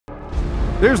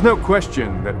There's no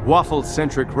question that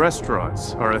waffle-centric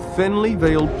restaurants are a thinly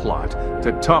veiled plot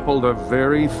to topple the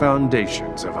very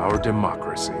foundations of our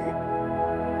democracy.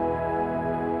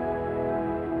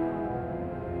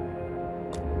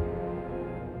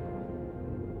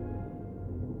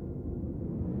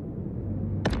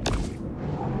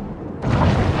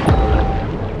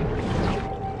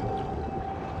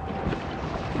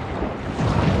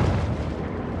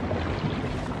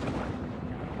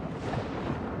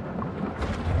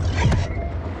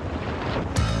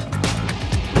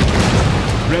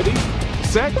 Ready,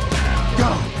 set,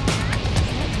 go!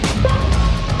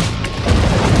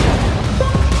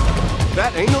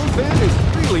 That anal fin is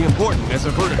really important as a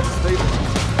vertical stabilizer.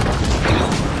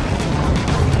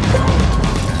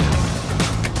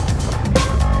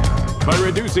 By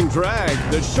reducing drag,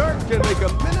 the shark can make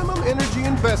a minimum energy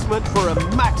investment for a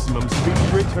maximum speed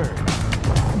return.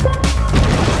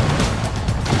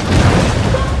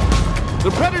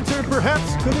 The predator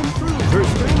perhaps could improve her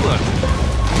streamlining.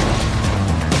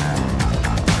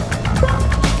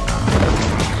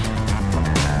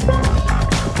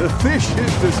 The fish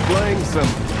is displaying some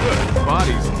good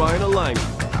body-spine alignment.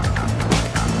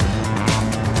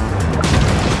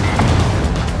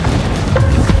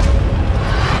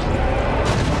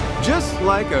 Just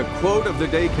like a quote of the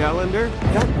day calendar,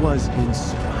 that was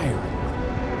inspiring.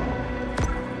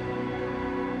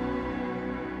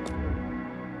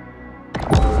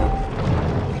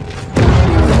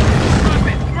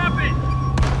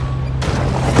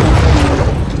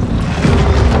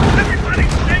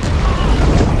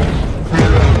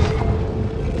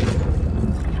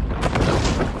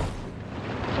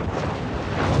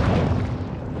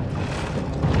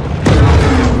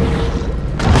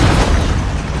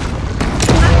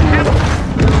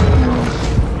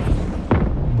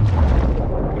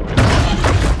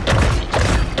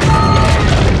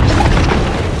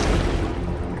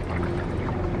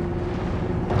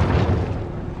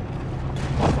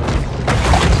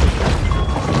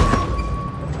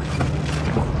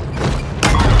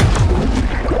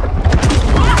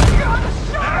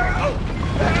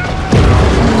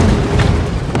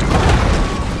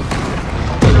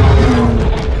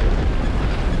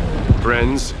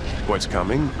 Friends, what's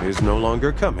coming is no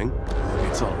longer coming.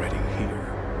 It's already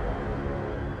here.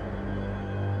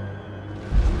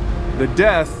 The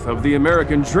death of the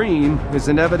American dream is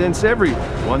an evidence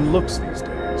everyone looks these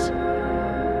days.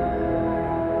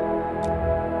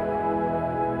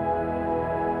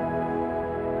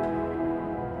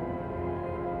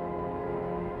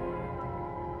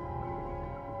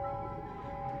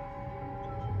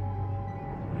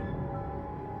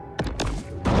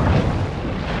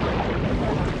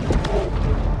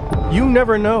 You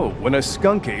never know when a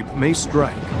skunk ape may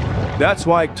strike. That's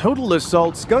why Total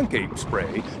Assault Skunk Ape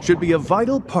Spray should be a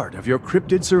vital part of your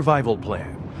cryptid survival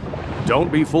plan.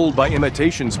 Don't be fooled by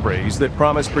imitation sprays that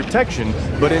promise protection,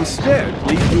 but instead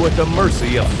leave you at the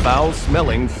mercy of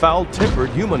foul-smelling, foul-tempered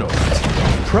humanoids.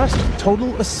 Trust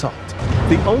Total Assault,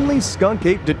 the only skunk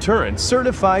ape deterrent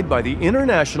certified by the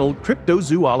International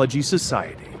Cryptozoology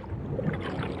Society.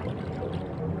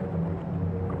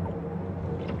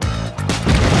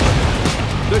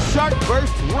 The shark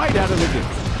burst right out of the gate.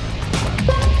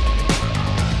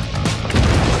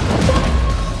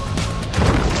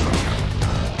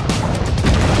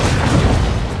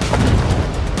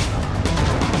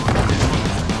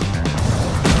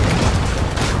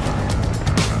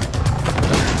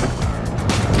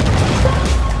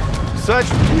 Such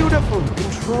beautiful,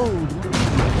 controlled movement.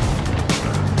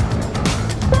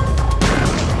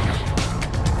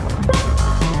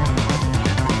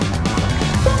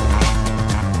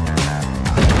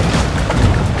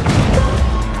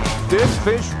 This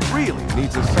fish really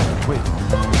needs a second wind.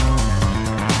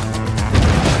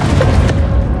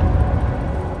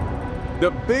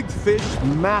 The big fish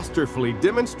masterfully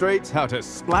demonstrates how to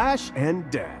splash and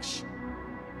dash.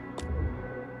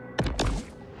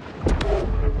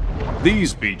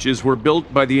 These beaches were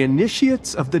built by the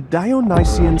initiates of the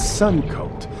Dionysian sun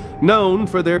cult, known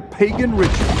for their pagan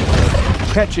rituals,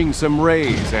 catching some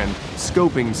rays and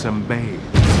scoping some babes.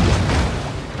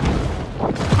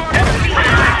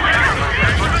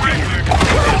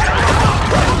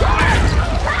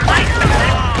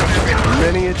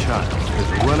 Many a child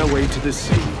has run away to the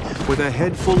sea with a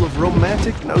head full of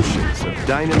romantic notions of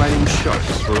dynamiting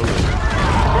sharks for a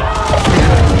living.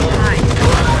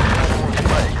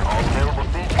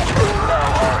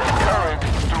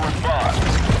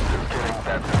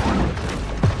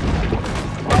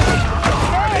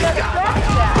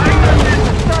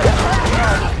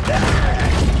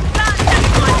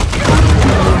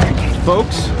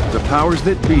 Folks, the powers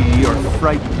that be are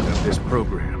frightened of this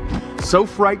program. So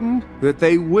frightened that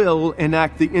they will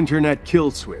enact the internet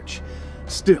kill switch.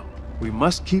 Still, we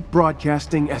must keep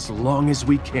broadcasting as long as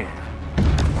we can.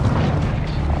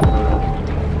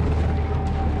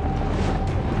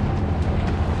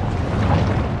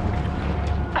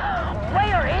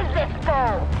 Where is this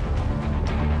fool?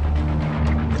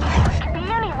 It could be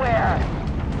anywhere.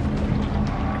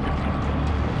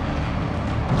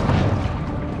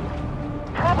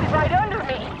 Probably right under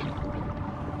me.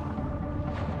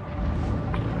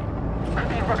 Could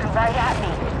be looking right at me.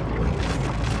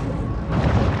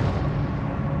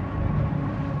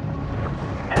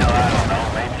 Hell, I don't know.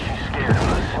 Maybe she's scared of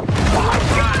us.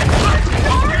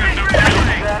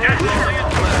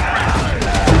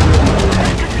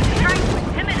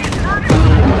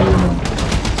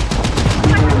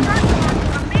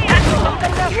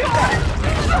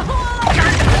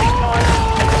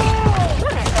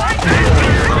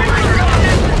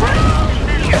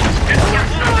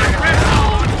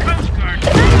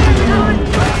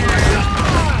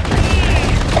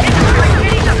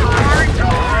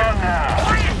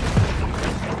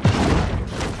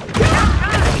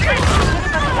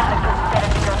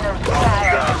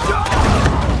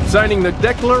 Signing the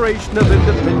Declaration of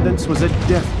Independence was a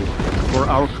death warrant for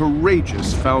our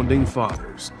courageous founding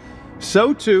fathers.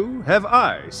 So too have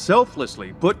I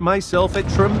selflessly put myself at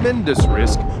tremendous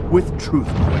risk with Truth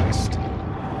Quest.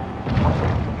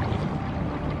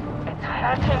 It's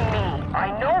hurting me.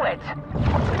 I know it.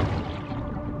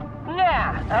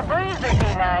 Yeah, a breeze would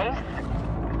be nice.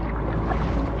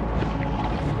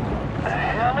 The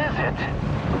hell is it?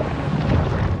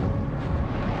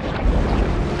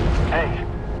 Hey.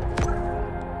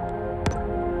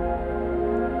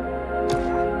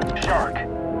 Shark.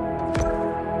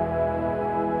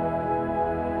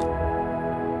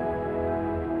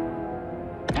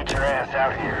 Get your ass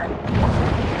out here.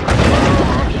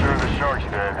 I'm sure the shark's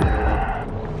dead.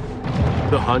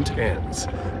 The hunt ends,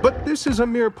 but this is a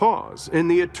mere pause in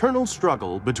the eternal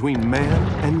struggle between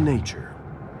man and nature.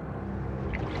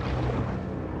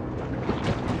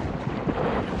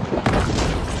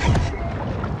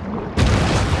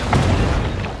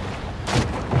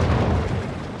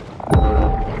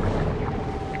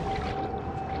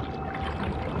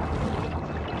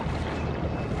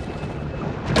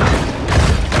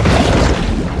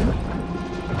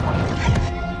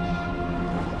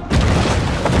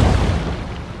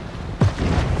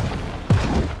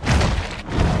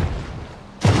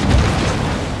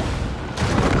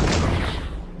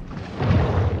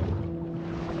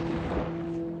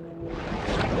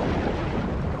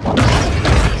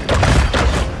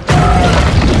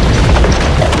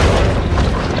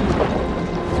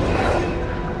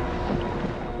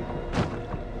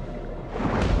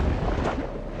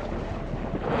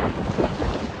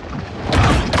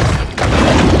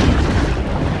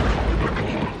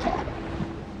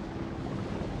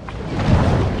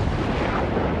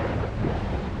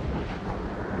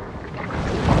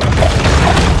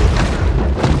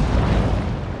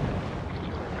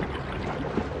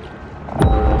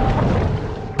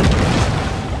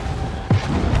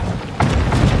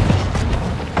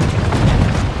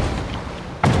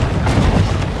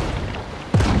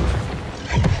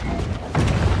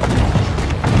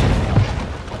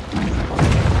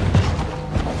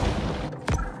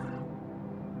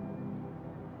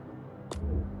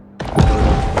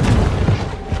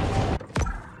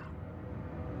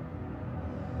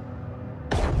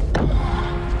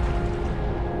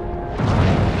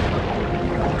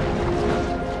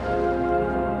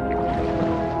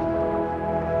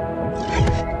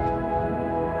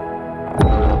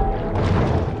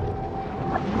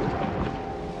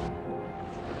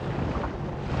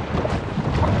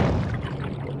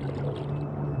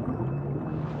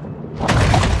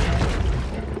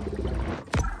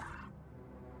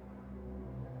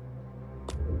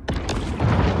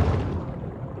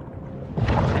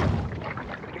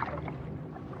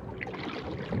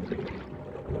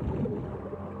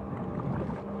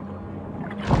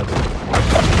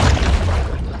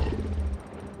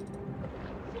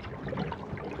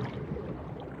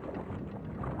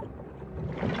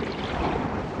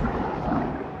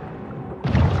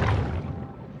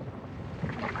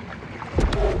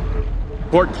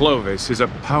 Port Clovis is a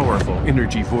powerful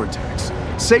energy vortex,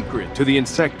 sacred to the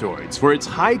insectoids for its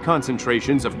high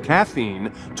concentrations of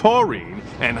caffeine, taurine,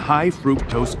 and high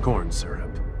fructose corn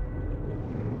syrup.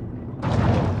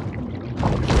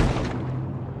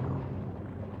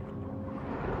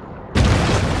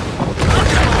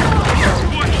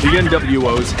 The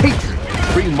NWO's hatred of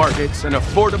free markets and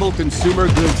affordable consumer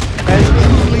goods has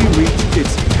truly reached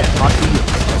its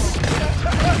apotheosis.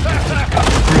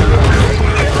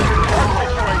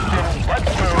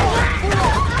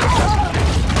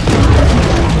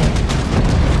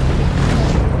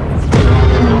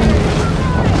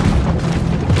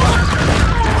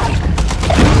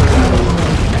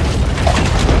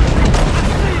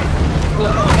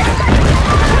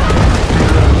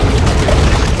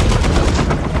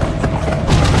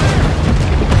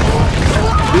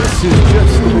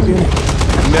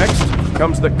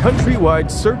 the countrywide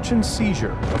search and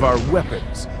seizure of our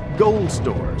weapons, gold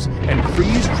stores, and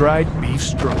freeze-dried beef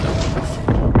stroganoff.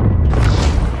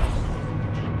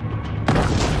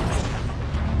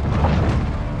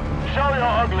 Show your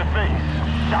ugly face,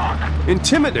 Shark.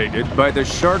 Intimidated by the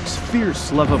Shark's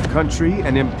fierce love of country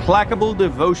and implacable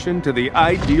devotion to the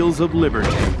ideals of liberty,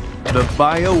 the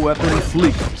bioweapon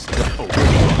flees to open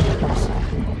waters.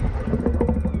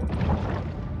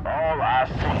 All I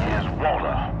see is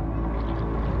water.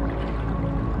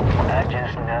 I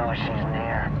just know she's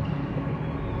near.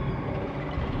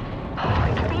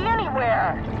 It could be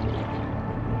anywhere.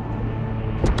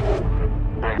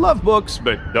 Love books,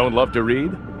 but don't love to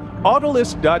read?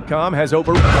 Autolist.com has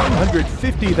over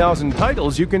 150,000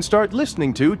 titles you can start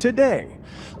listening to today.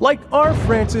 Like R.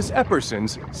 Francis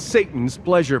Epperson's Satan's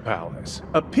Pleasure Palace,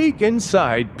 a peek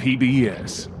inside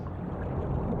PBS.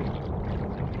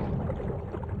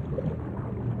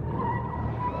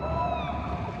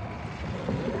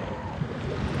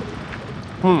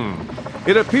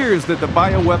 It appears that the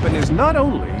bioweapon is not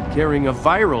only carrying a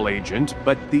viral agent,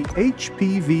 but the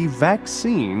HPV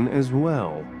vaccine as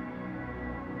well.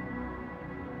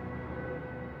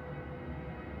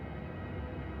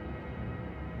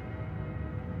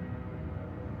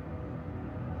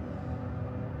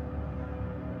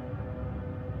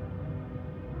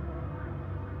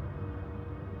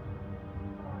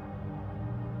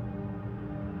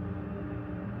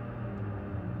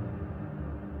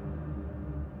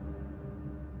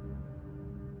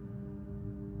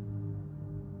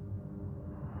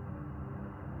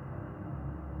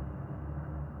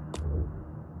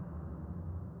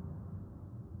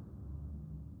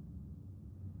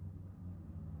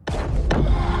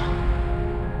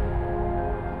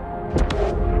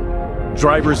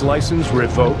 Driver's license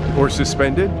revoked or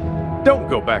suspended? Don't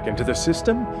go back into the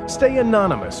system. Stay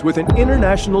anonymous with an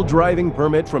international driving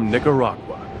permit from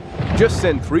Nicaragua. Just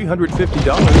send $350.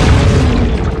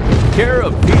 Care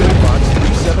of P.O. Box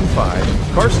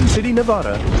 375, Carson City,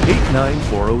 Nevada,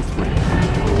 89403.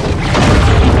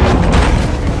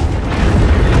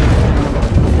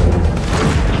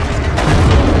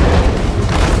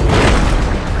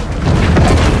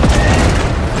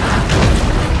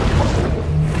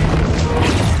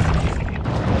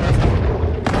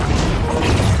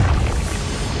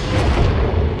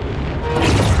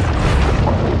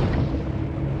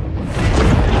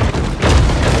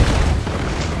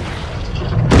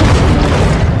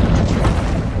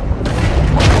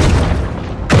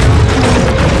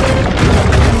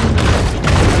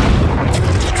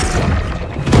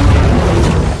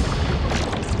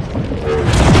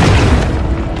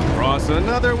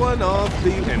 Another one off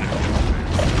the internet.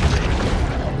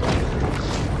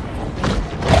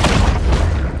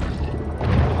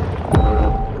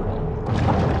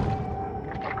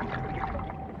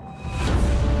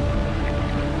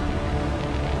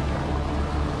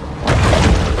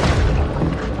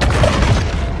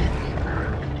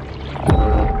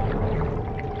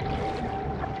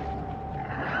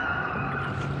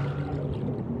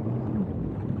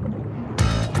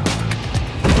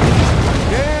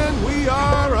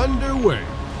 Underway.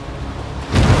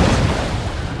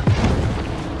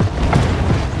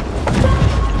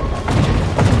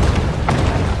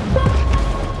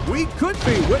 We could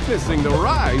be witnessing the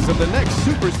rise of the next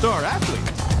superstar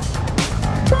athlete.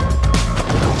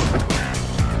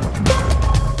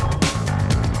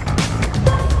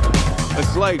 A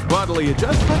slight bodily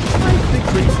adjustment might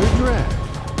decrease her drag.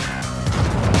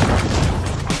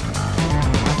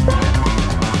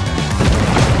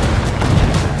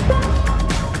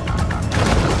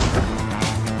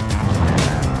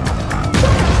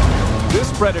 This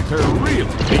predator really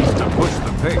needs to push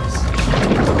the pace.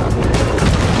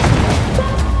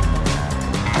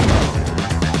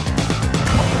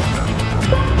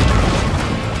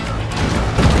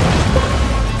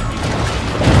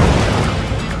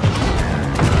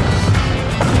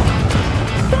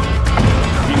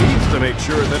 She needs to make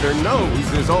sure that her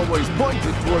nose is always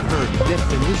pointed toward her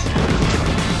destination.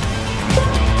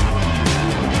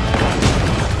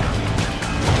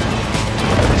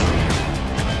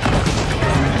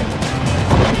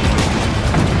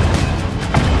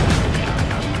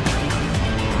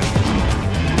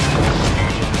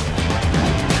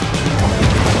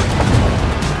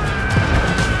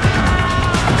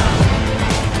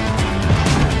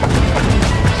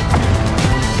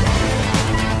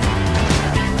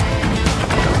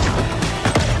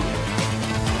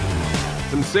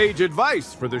 Some sage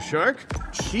advice for the shark.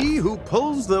 She who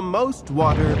pulls the most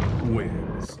water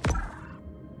wins.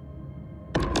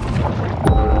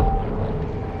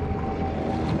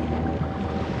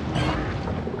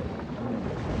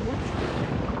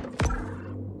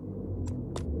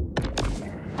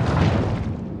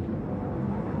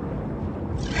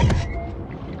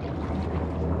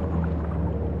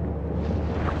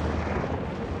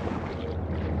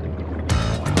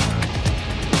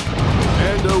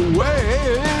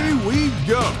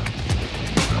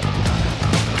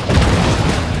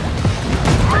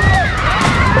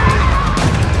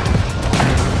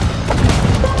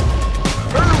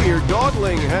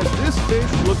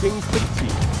 looking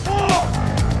fatigued.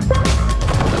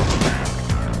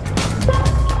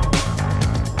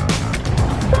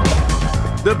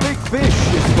 The big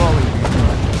fish is falling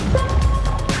behind.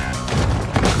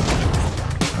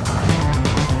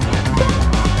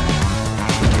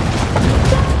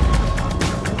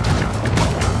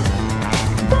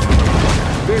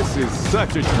 This is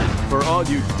such a treat for all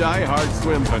you die-hard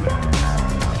swim fanatics.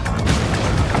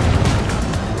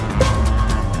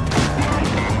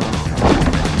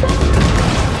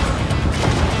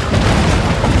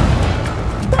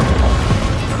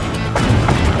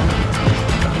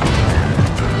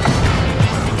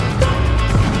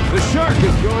 The shark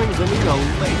is going to need a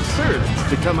late surge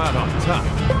to come out on top.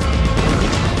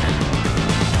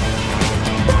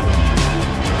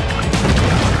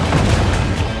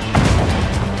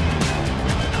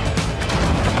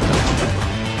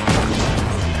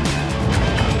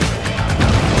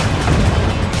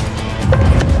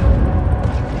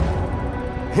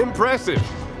 Impressive.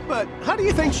 But how do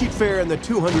you think she'd fare in the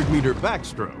 200-meter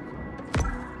backstroke?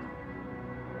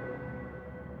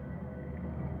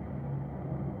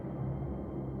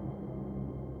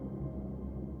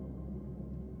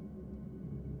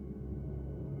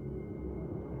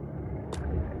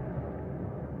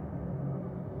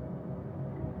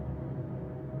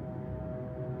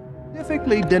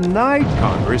 Specifically denied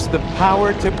Congress the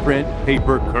power to print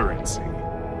paper currency.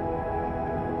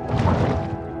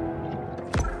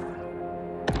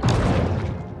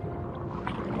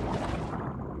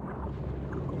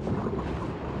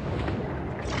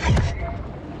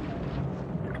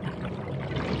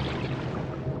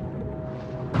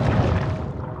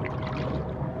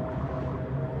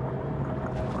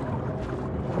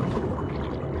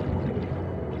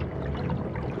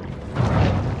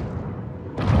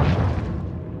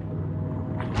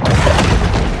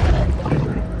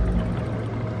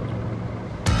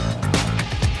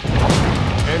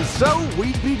 And so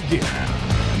we begin.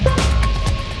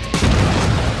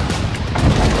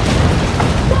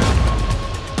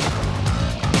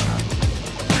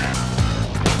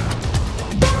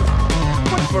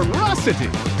 What ferocity!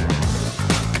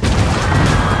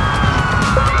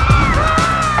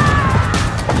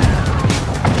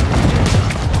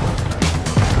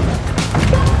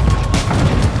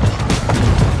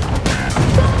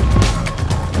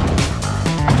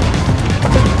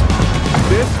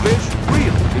 This fish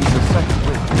really needs a second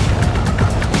wind.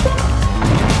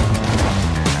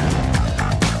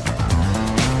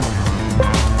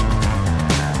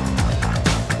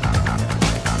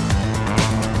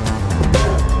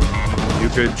 You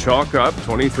could chalk up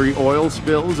 23 oil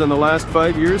spills in the last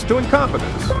 5 years to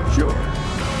incompetence, sure.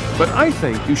 But I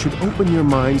think you should open your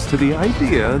minds to the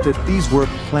idea that these were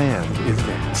planned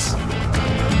events.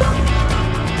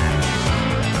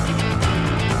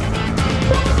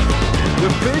 The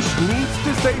fish needs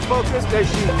to stay focused as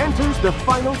she enters the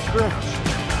final stretch.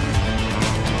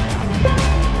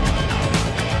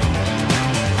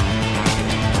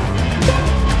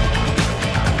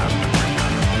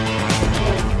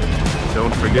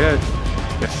 Don't forget,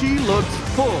 she looks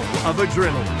full of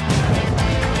adrenaline.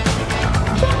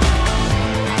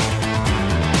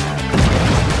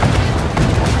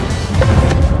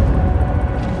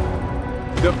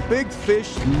 The big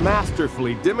fish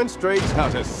masterfully demonstrates how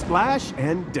to splash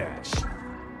and dash.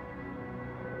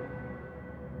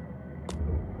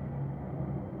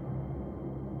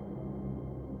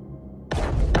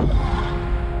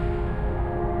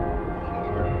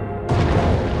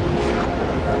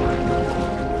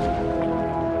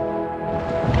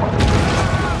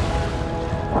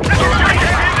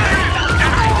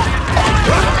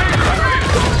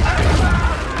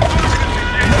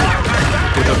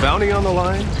 Bounty on the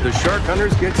line, the shark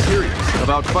hunters get serious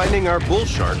about finding our bull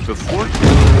shark before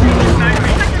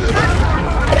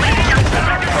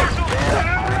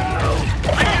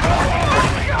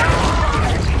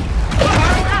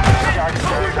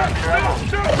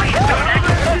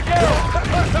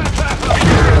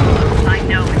I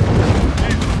know.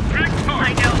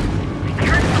 I know.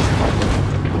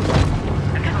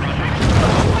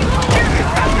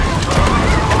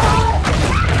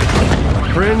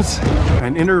 Friends,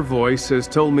 an inner voice has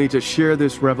told me to share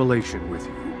this revelation with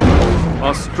you.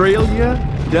 Australia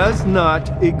does not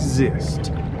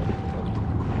exist.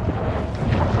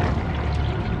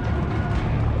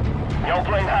 Y'all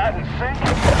playing hide and seek?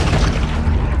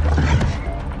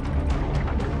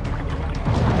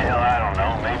 Hell, I don't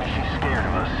know. Maybe she's scared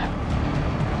of us.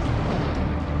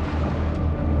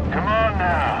 Come on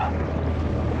now.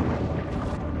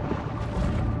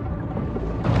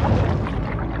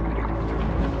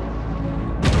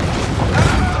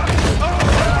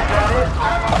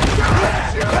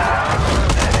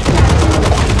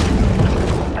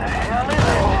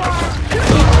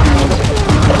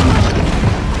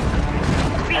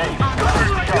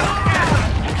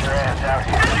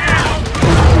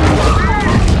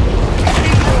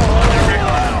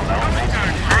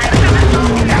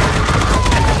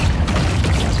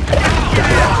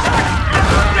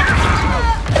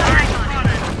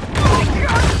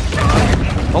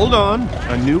 Hold on.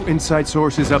 A new inside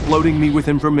source is uploading me with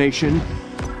information.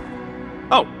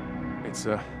 Oh, it's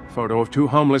a photo of two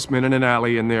homeless men in an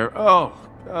alley in there. Oh,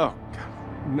 God.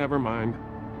 Never mind.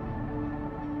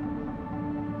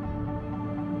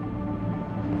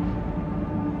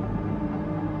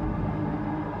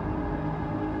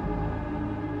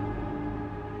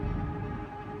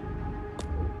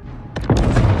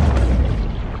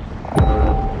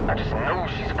 I just know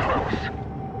she's close.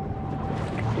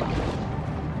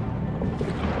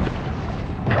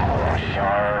 Come on,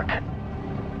 Shark.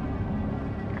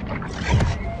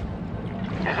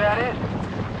 Is that it?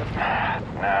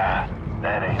 Nah,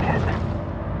 that ain't it.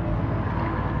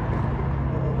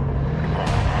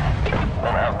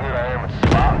 Wonder how good I am at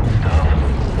spotting stuff.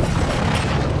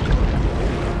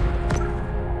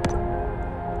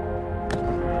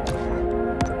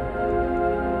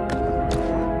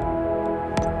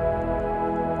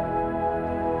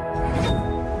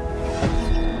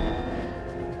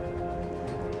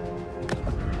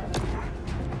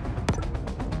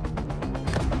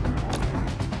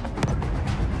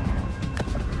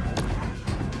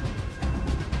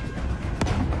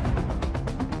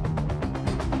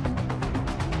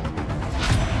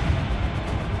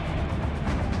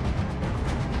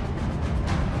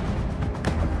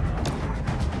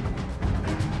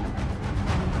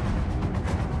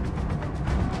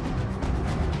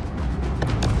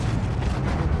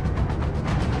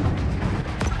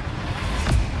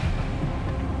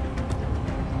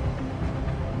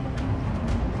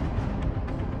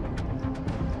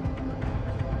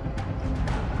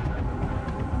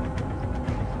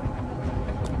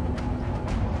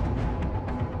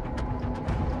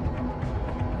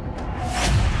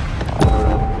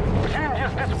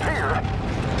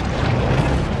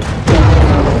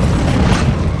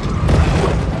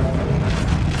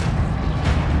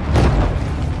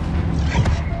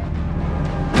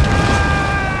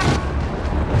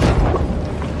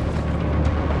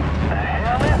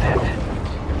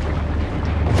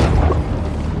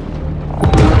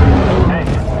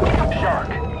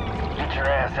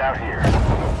 Out here.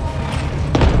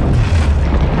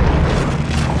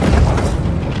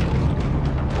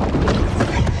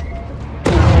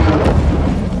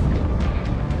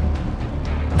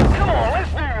 Come on,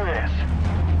 let's do this.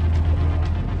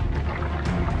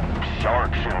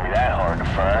 Shark shouldn't be that hard to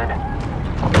find.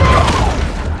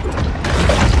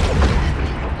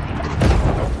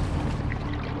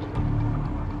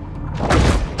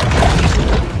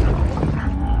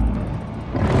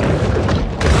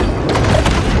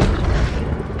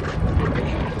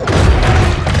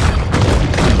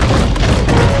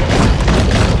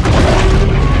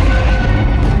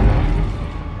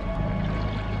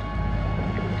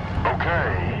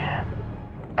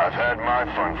 I've had my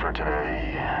fun for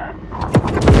today.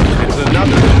 It's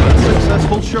another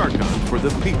unsuccessful shark hunt for the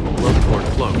people of Port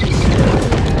Clovis.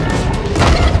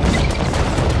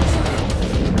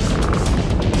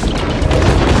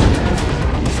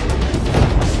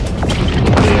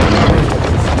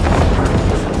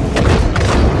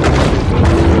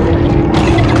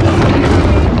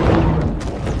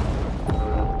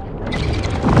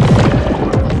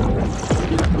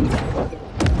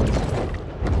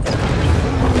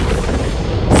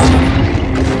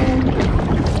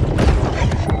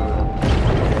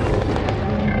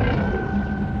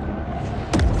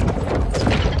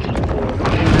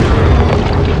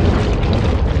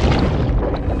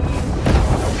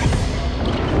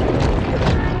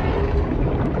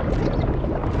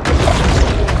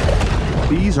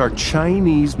 These are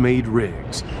Chinese-made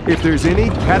rigs. If there's any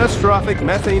catastrophic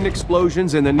methane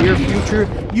explosions in the near future,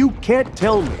 you can't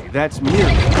tell me that's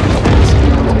merely...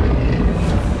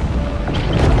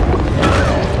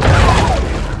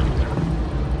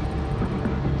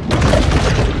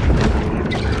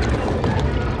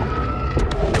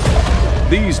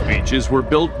 These beaches were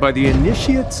built by the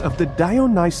initiates of the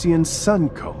Dionysian sun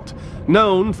cult,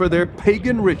 known for their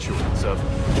pagan rituals of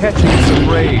catching some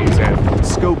rays and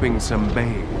scoping some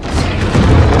babes.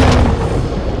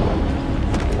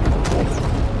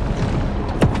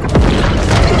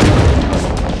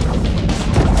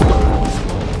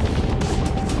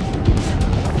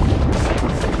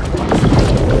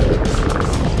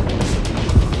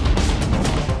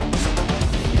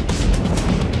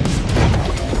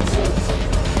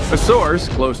 A source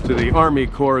close to the Army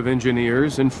Corps of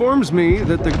Engineers informs me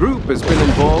that the group has been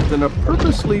involved in a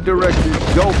purposely directed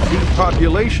Gulf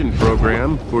depopulation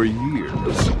program for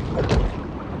years.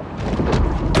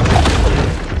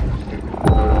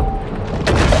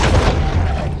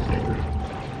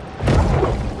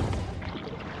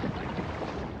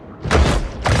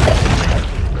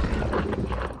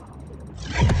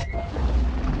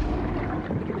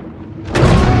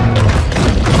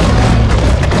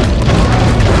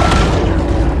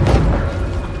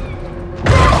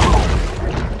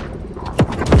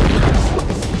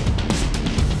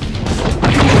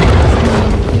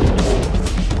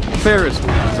 Ferris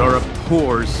wheels are a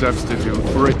poor substitute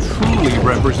for a truly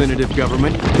representative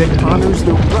government that honors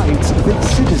the rights of its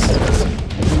citizens.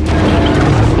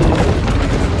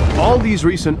 All these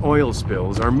recent oil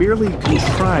spills are merely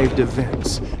contrived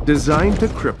events designed to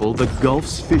cripple the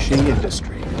Gulf's fishing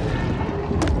industry.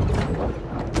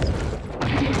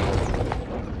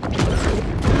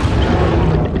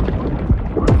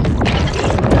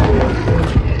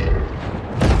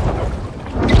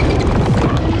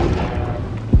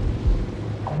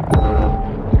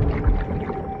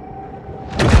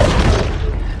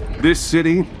 This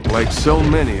city, like so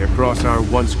many across our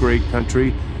once great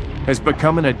country, has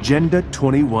become an Agenda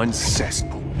 21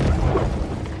 cesspool.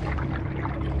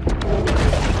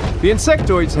 The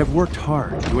insectoids have worked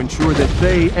hard to ensure that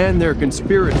they and their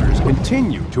conspirators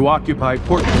continue to occupy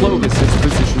Port Clovis's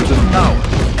positions of power,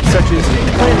 such as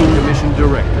Planning Commission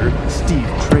Director Steve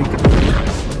Traker.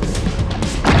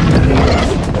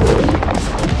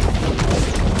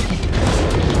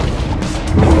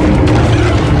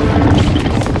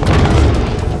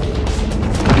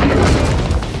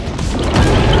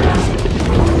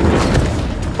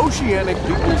 Oceanic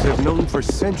peoples have known for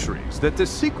centuries that the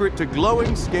secret to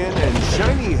glowing skin and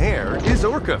shiny hair is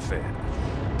orca fin.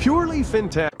 Purely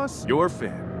fantastic, your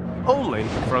fin. Only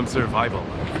from Survival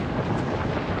Life.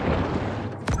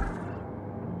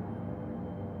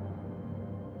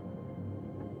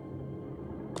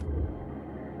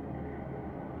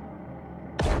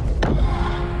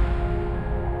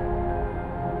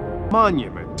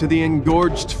 Monument to the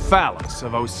engorged phallus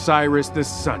of Osiris the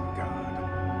Sun God.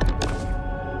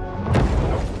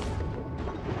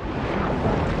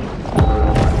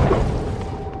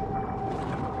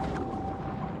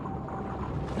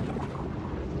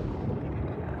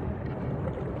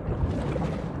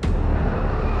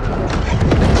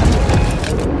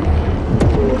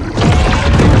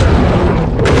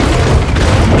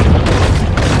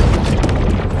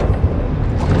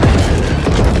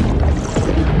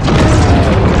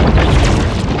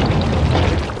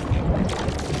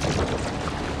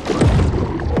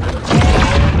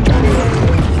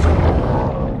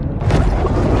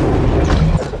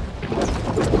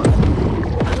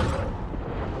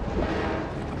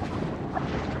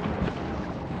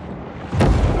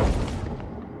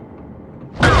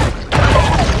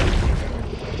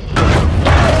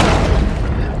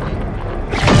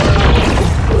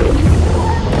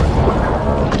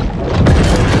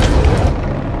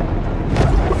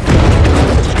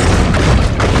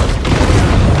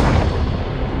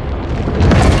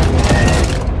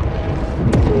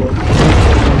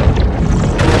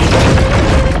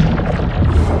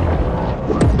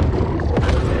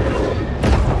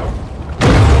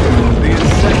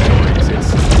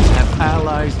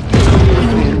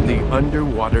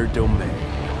 Underwater domain.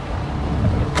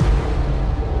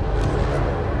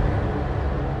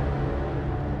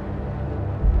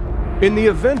 In the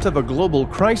event of a global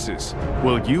crisis,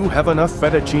 will you have enough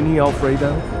fettuccine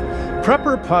Alfredo?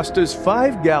 Prepper Pasta's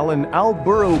 5-gallon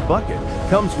Alburo bucket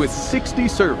comes with 60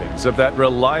 servings of that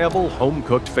reliable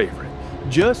home-cooked favorite,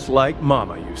 just like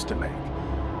Mama used to make.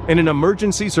 In an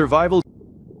emergency survival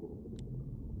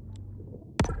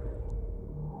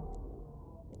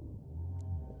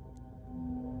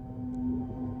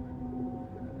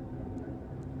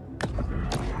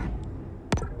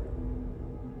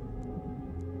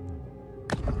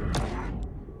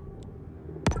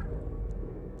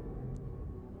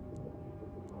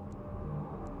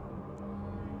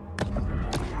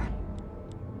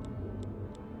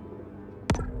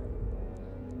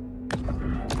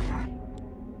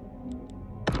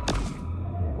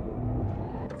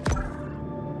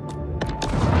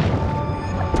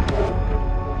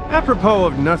apropos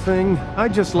of nothing,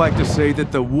 I'd just like to say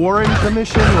that the Warren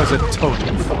Commission was a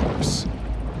total farce.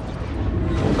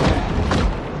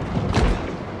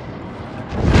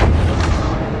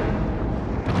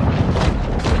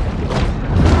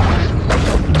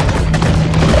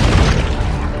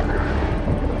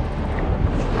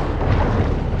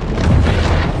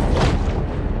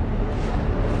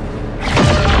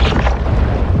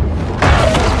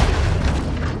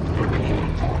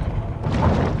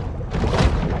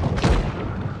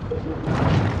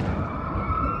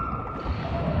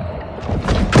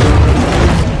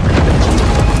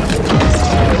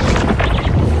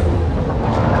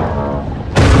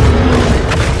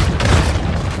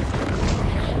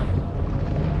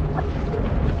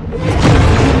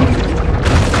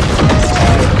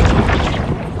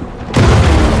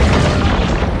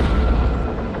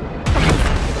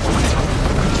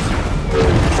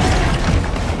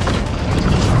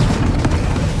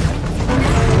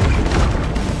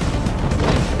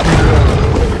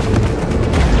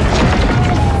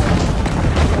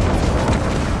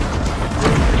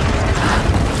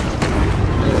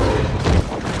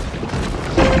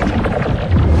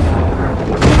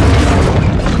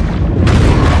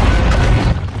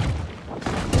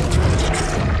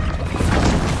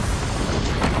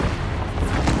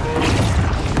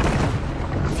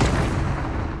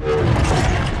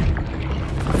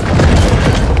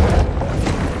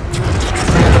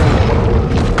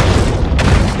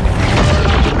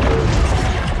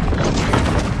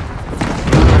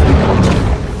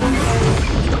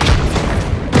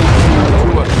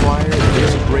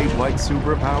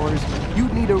 superpowers,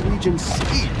 you'd need a region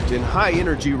steeped in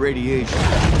high-energy radiation,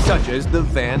 such as the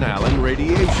Van Allen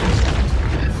radiation.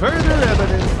 Further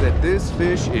evidence that this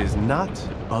fish is not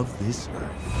of this earth.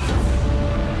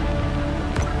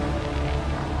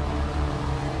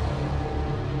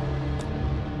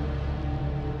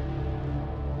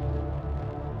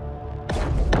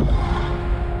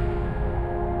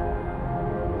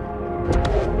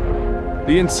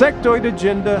 The insectoid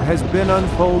agenda has been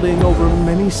unfolding over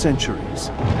many centuries,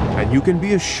 and you can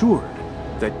be assured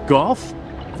that golf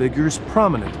figures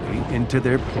prominently into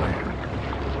their plan.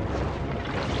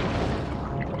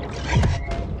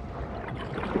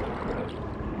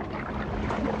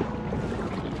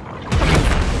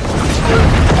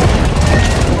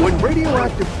 When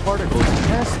radioactive particles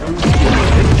pass through skin,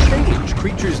 they change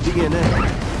creatures'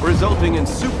 DNA, resulting in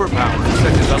superpowers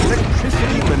such as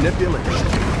electricity manipulation.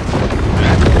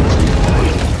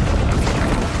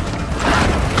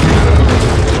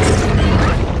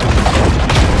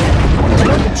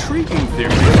 One intriguing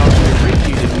theory about the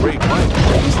irradiated great white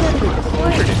is that it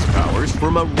acquired its powers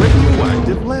from a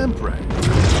radioactive lamprey.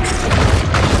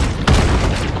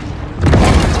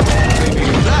 Maybe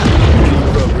that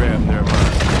programmed their minds.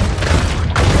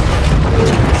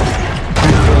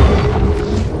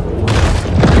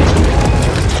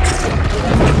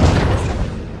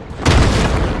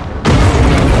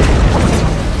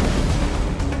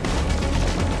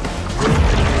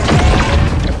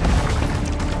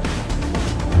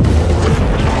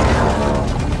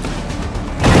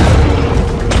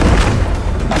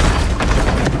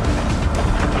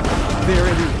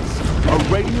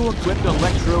 Equipped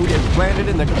electrode implanted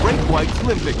in the Great White's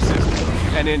limbic system.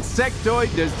 An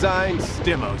insectoid-designed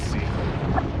stimocene.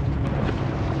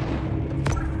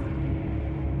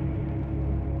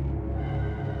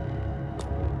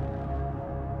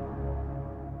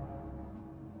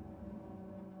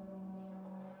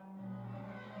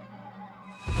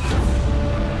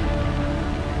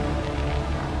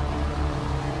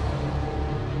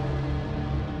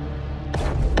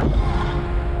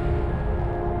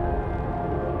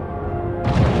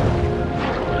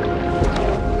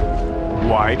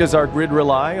 Why does our grid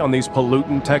rely on these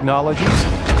pollutant technologies?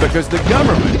 Because the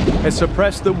government has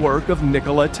suppressed the work of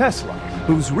Nikola Tesla,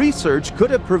 whose research could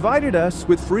have provided us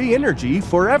with free energy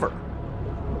forever.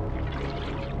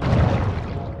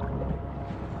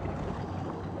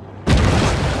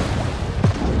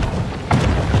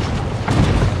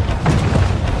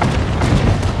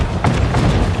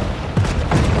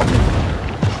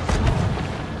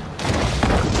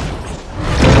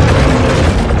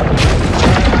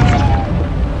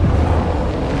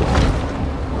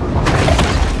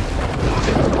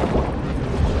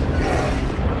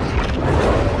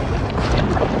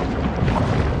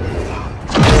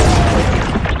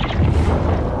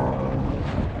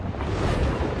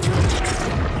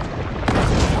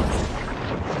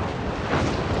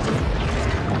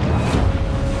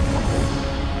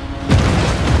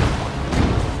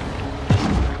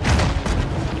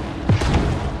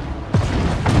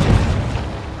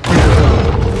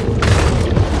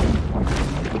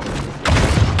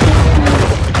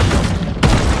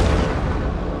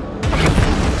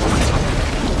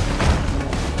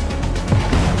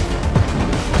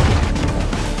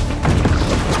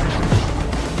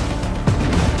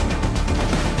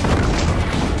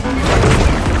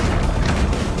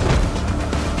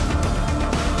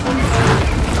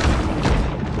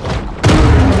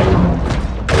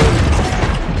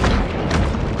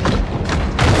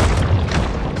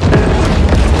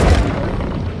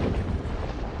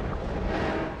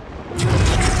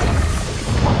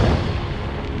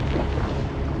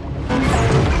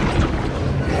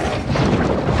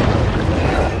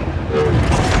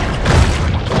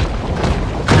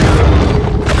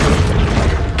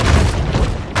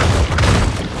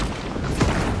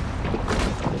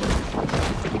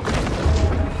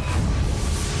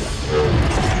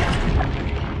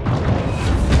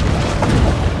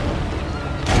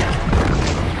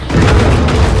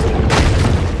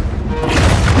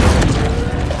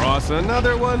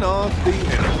 Another one off the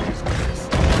enemy's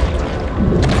list.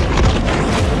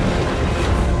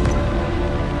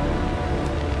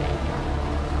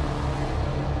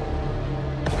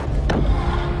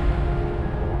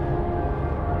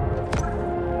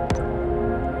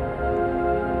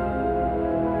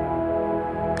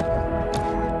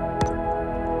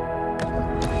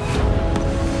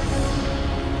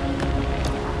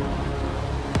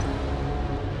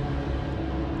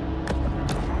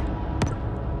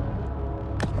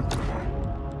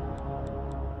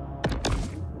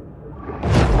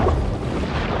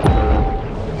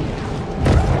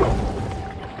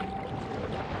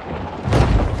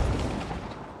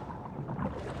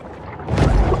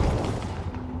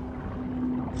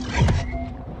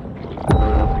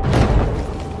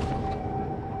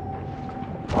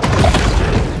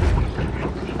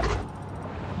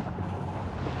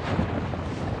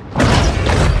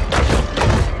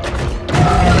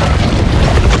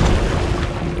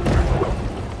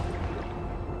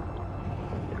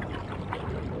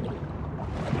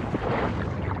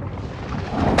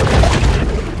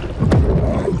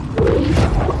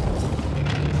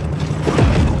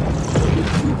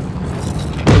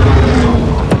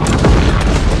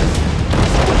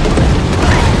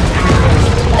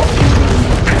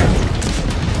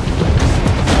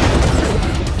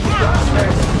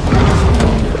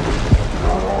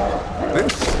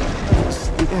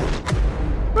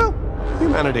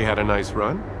 Humanity had a nice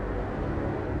run.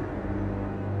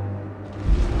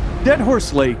 Dead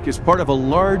Horse Lake is part of a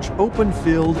large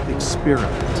open-field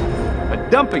experiment, a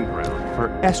dumping ground for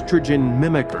estrogen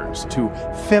mimickers to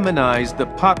feminize the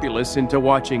populace into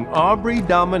watching Aubrey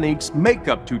Dominate's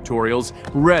makeup tutorials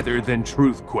rather than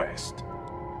Truth Quest.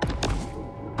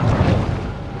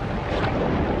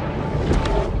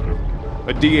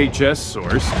 A DHS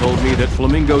source told me that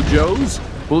Flamingo Joe's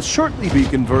will shortly be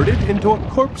converted into a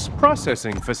corpse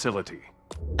processing facility.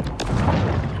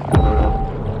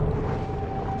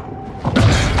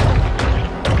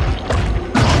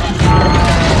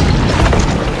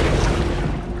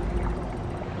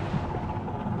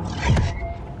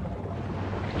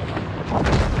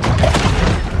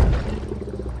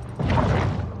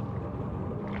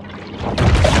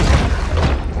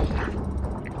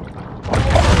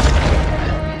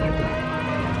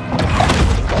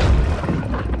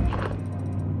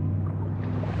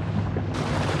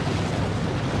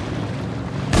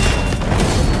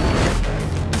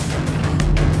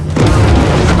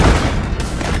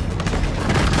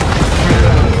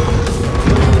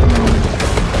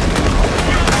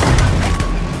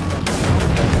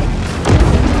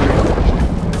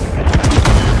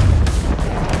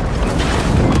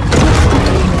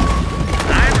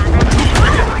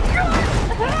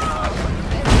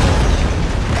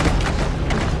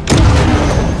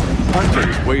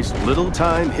 Waste little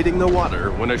time hitting the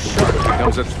water when a shark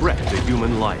becomes a threat to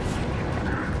human life.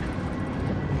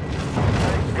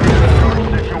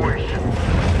 Situation.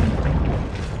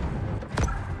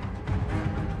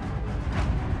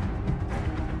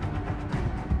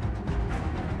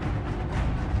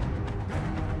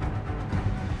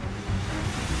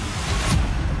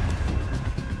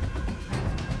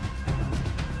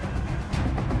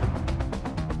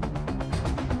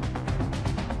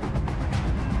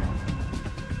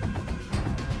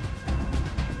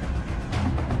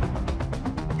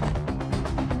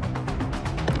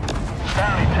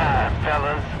 Bounty time,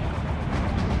 fellas.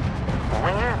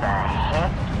 Where the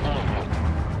heck is it?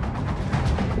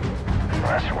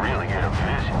 Let's really get a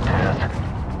vision test.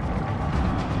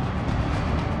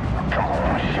 Come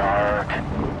on, Shark.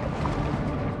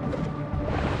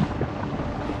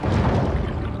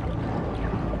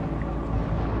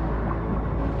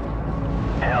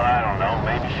 Hell, I don't know.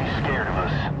 Maybe she's scared of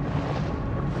us.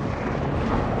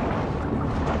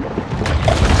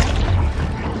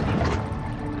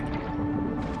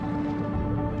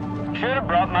 Should have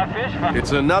brought my fish finder.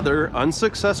 It's another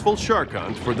unsuccessful shark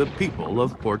hunt for the people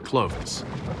of Port Clovis.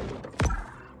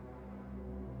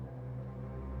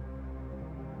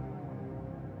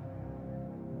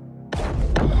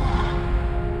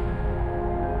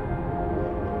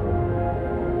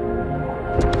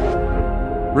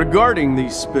 Regarding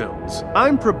these spills,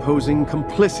 I'm proposing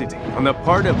complicity on the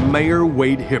part of Mayor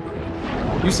Wade Hibbard.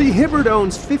 You see, Hibbard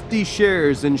owns 50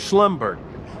 shares in Schlumberger,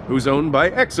 who's owned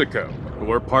by Execo,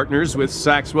 who are partners with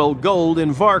Saxwell Gold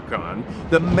in Varcon,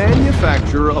 the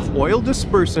manufacturer of oil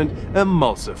dispersant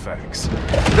emulsifex.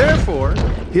 Therefore,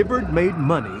 Hibbard made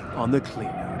money on the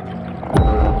cleanup.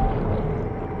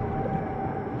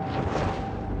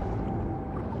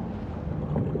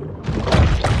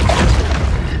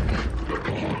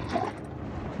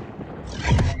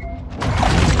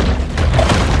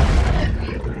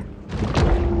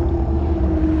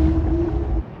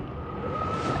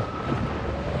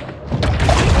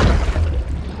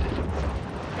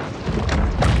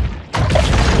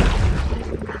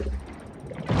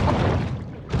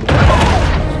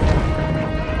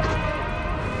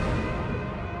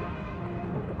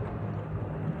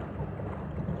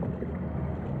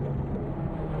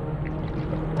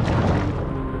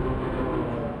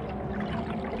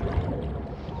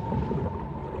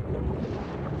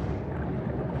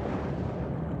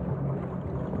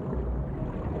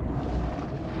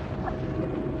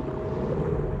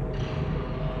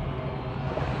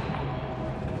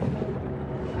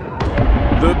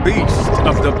 The beast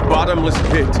of the bottomless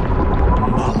pit,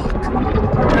 Moloch.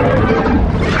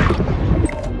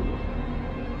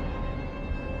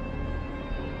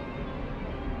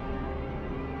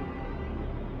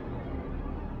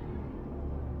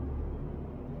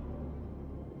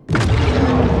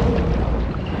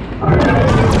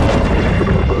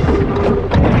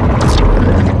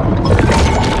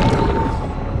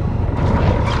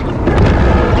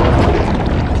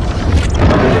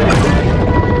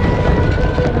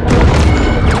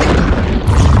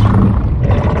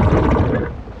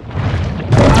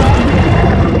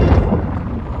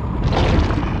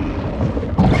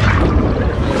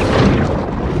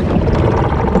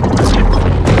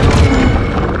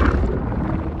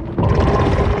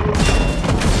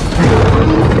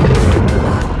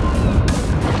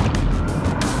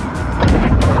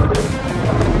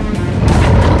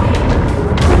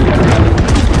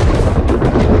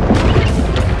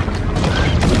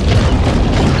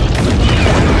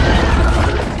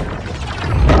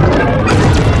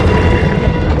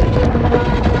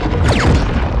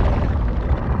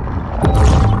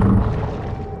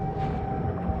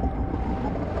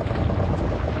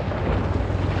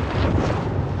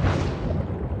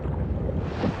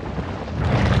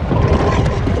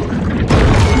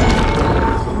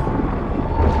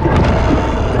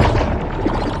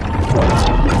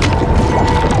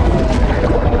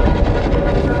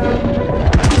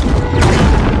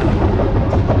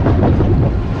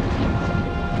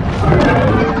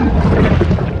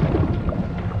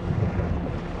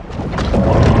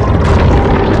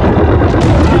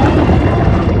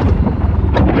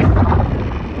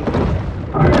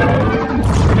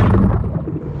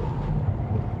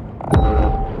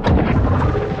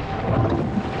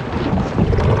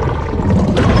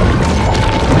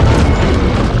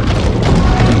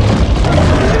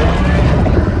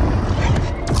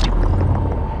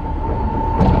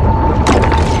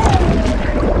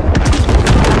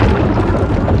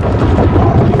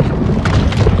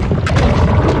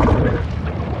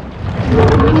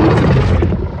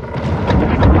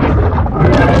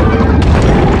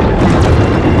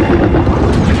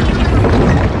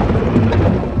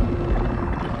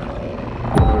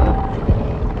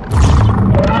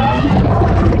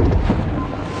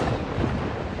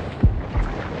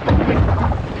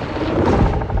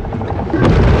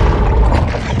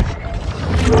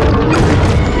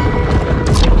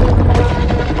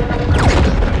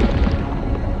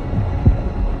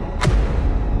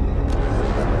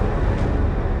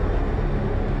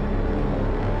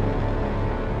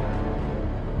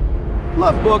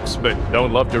 Love books but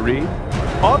don't love to read?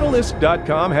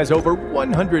 Autolist.com has over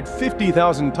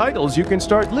 150,000 titles you can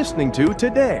start listening to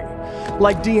today.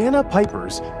 Like Deanna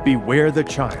Piper's Beware the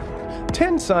Child.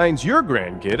 10 signs your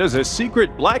grandkid is a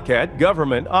secret black hat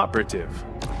government operative.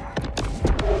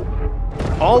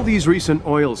 All these recent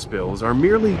oil spills are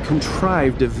merely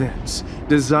contrived events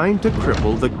designed to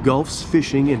cripple the Gulf's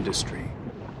fishing industry.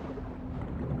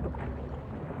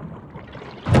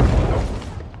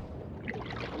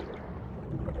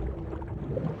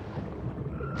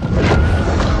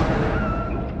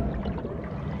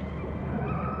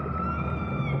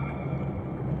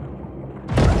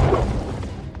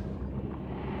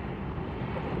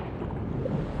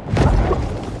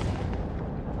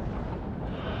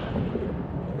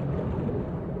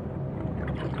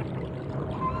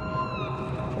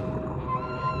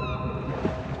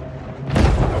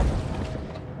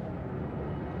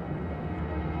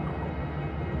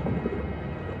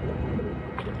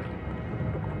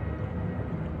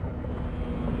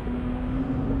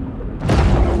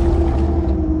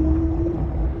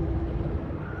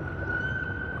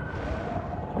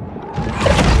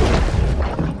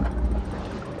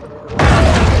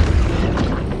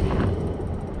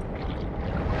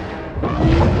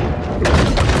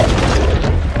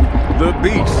 The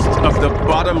beast of the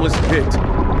bottomless pit,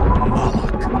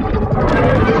 Moloch.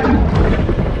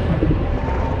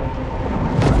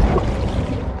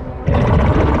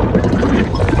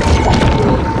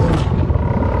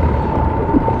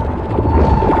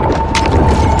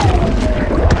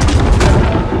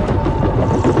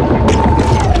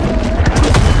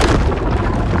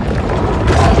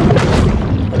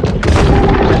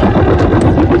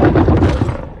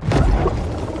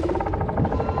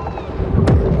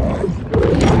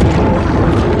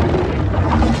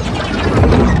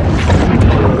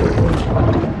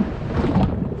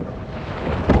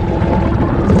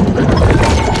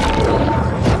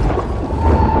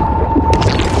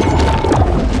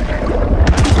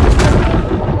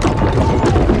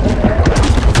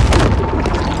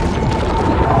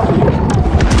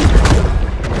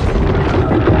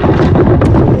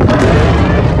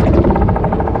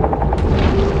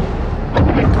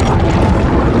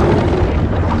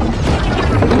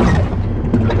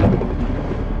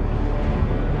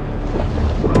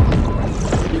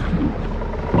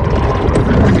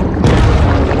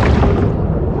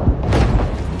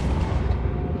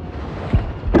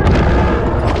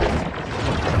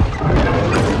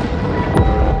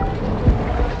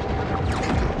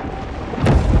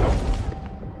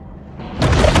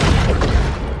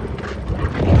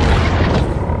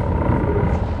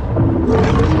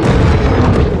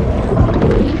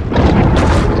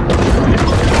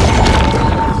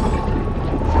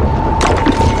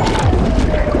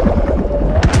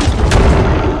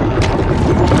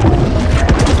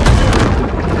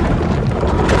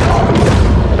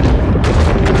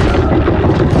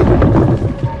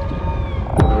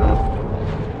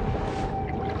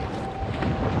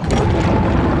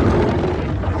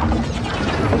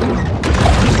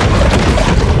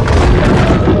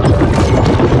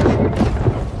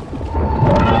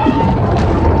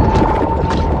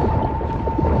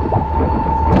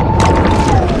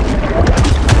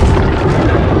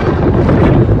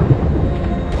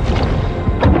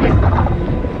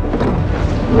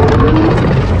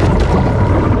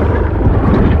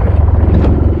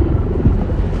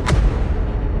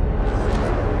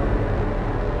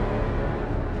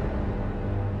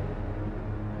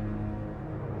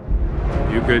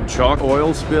 You could chalk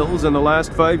oil spills in the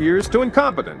last 5 years to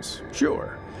incompetence,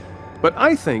 sure. But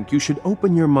I think you should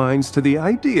open your minds to the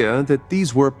idea that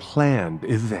these were planned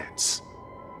events.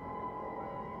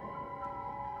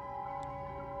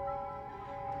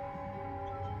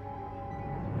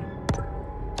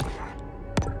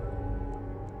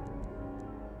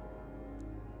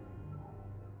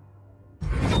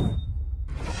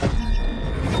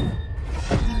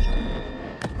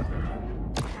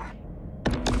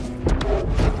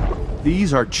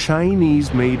 These are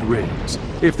Chinese-made rigs.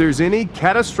 If there's any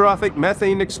catastrophic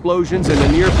methane explosions in the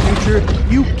near future,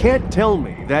 you can't tell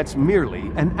me that's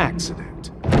merely an accident.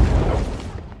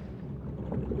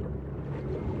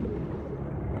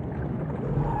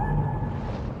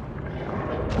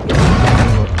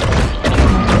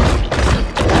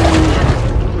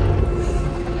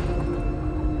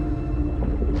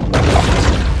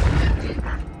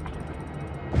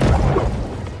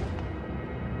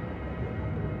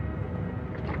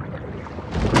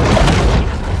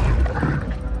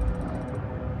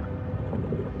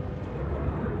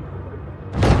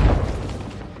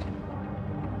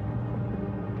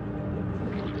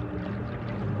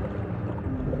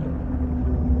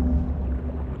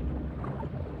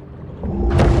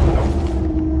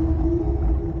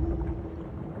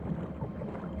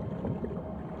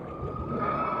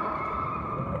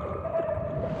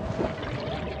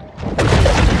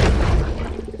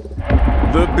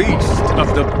 The beast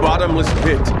of the bottomless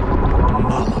pit,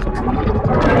 Moloch.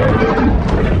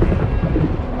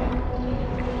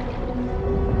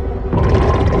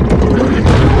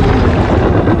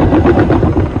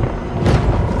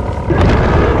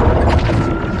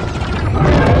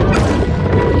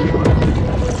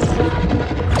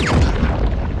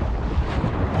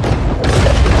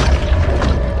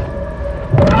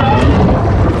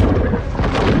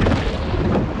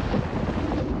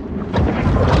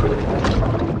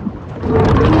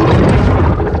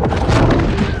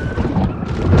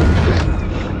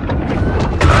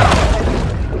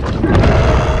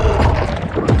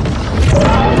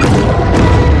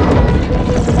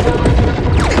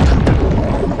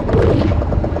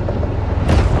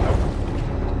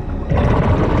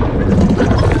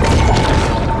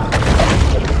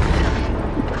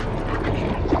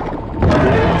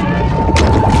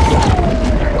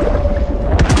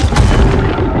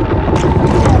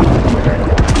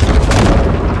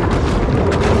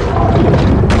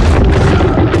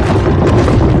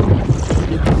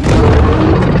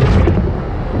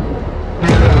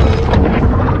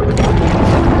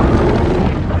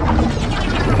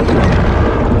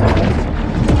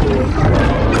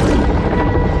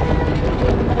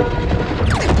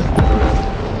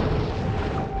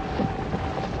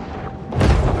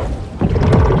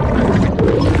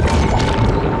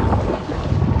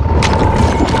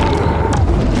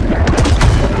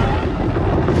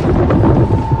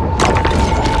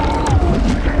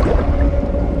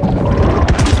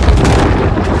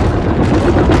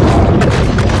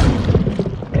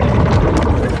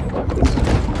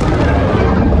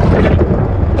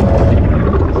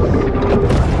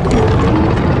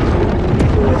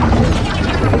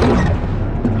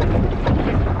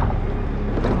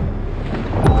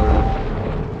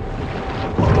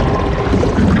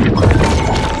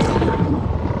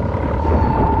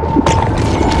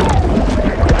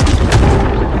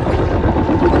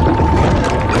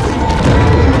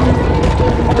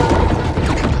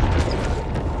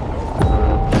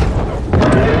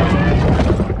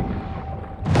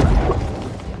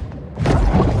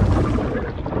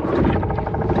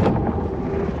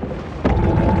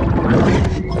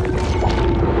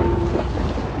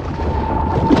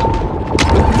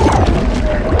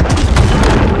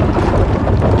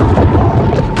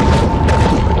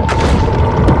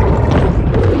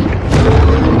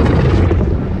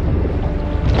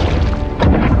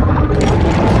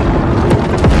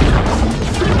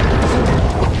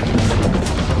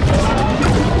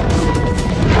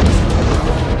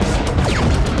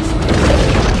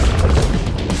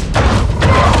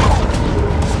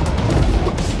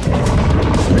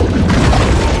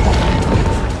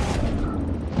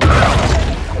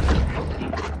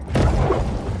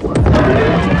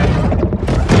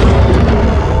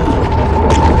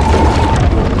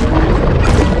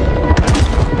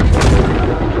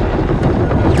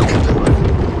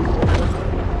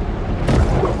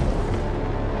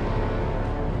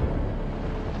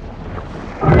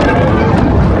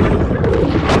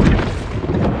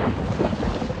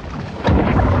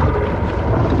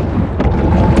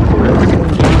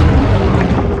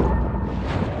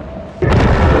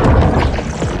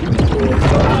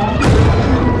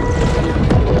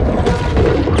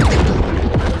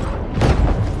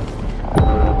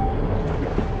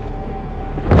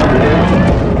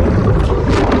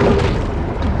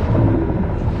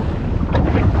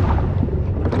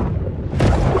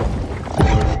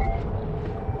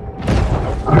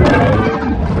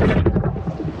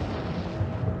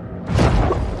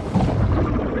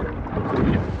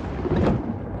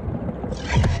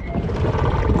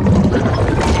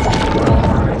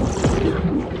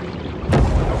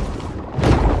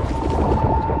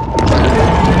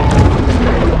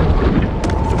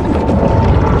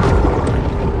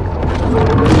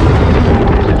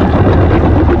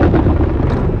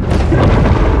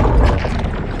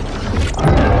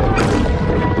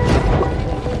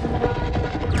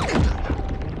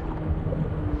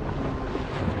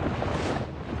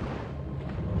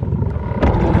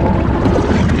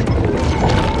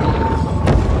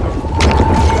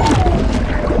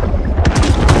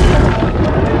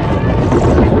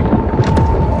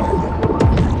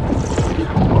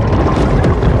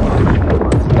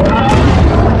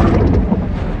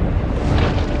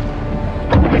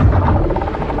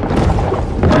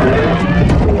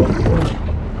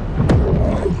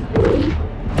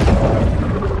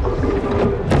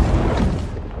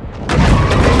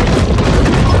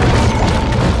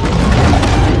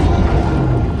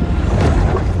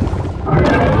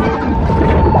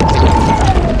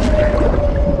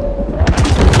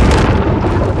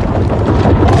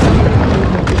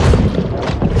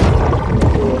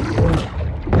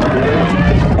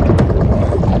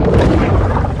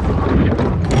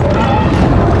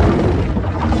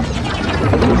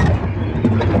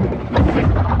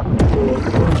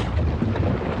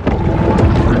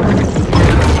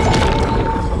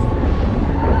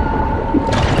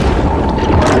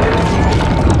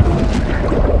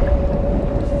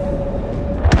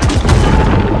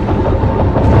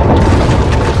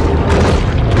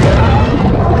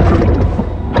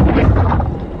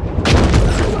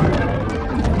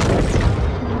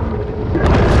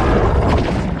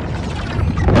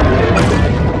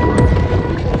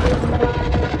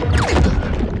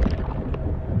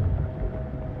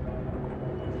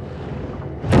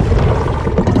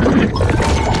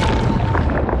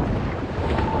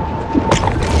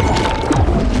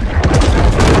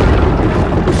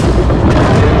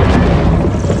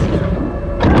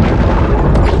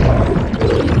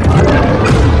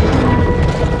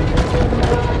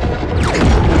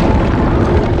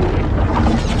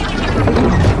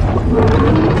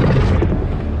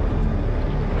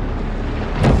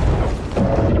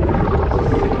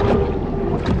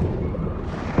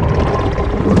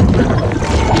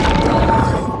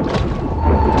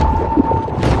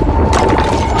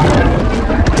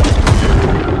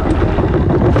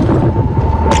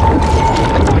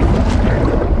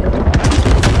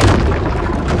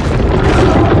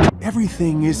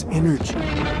 everything is energy,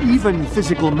 even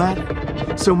physical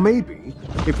matter. So maybe,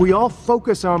 if we all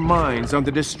focus our minds on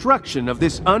the destruction of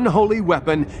this unholy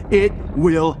weapon, it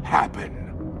will happen.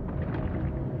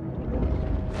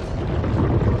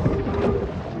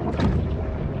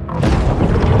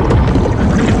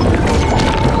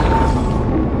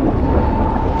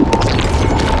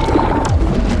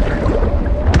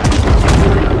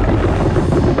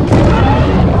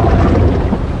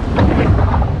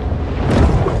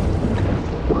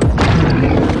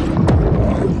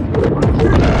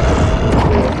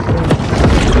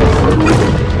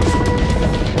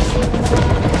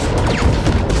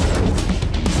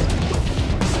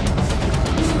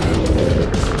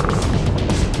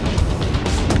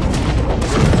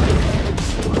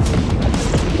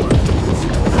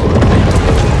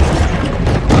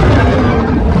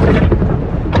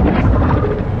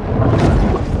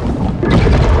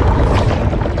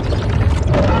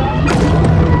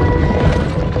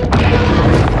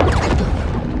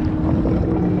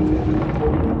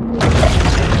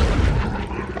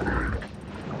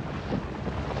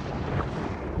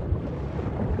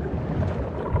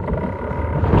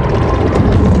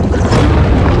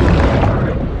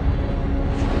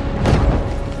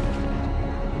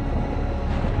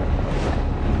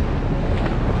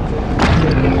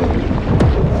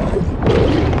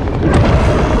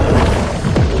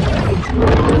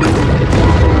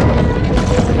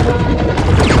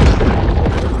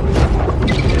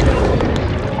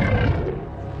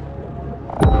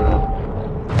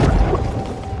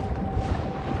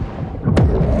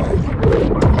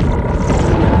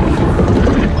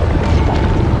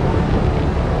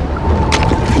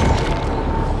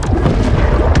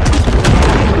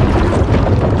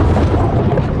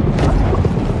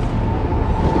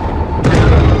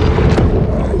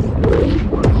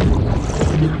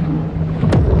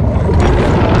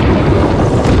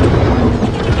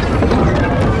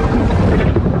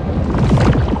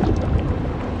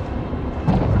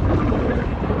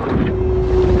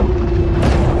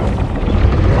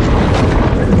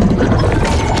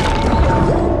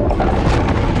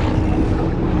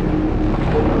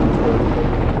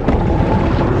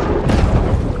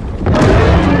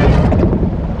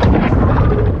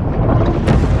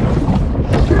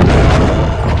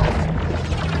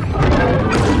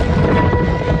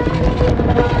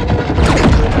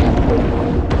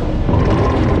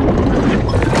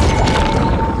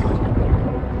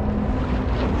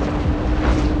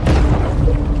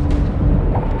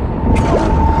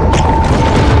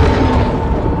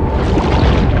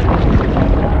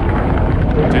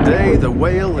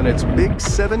 whale and its big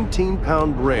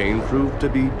 17-pound brain proved to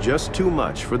be just too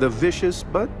much for the vicious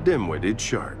but dim-witted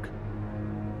shark.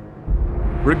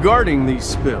 Regarding these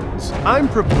spills, I'm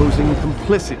proposing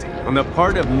complicity on the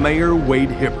part of Mayor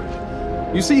Wade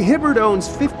Hibbert. You see, Hibbert owns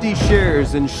 50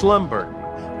 shares in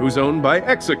Schlumberger, who's owned by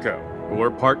Execo, who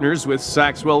are partners with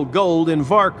Saxwell Gold in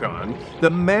Varcon, the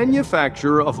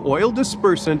manufacturer of oil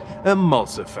dispersant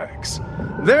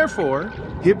emulsifex. Therefore,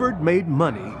 Hibbert made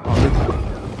money on the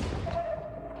cleanup.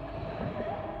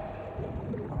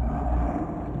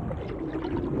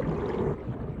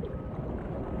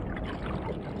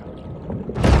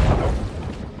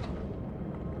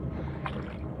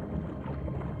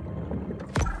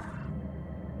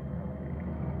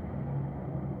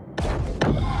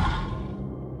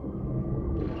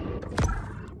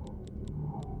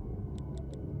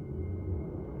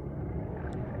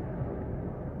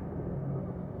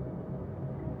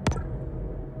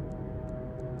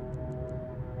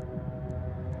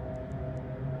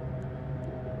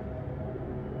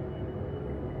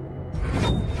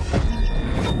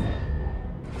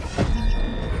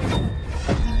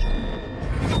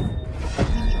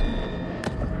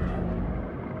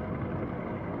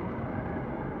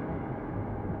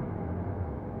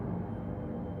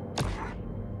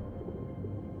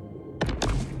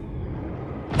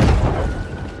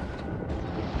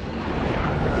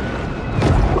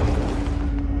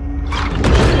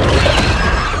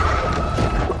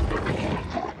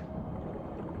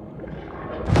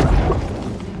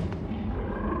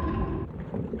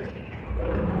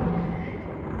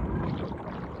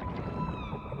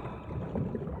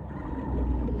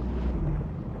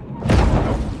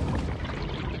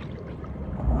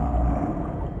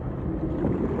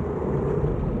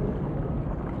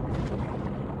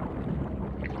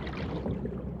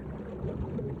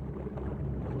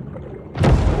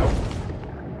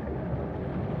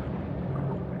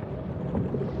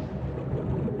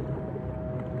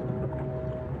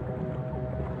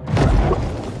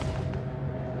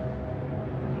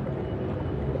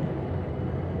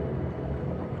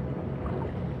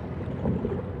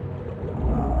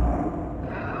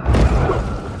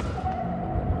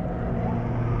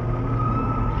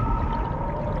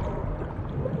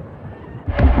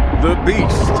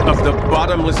 the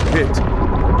bottomless pit,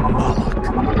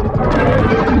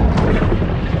 Moloch.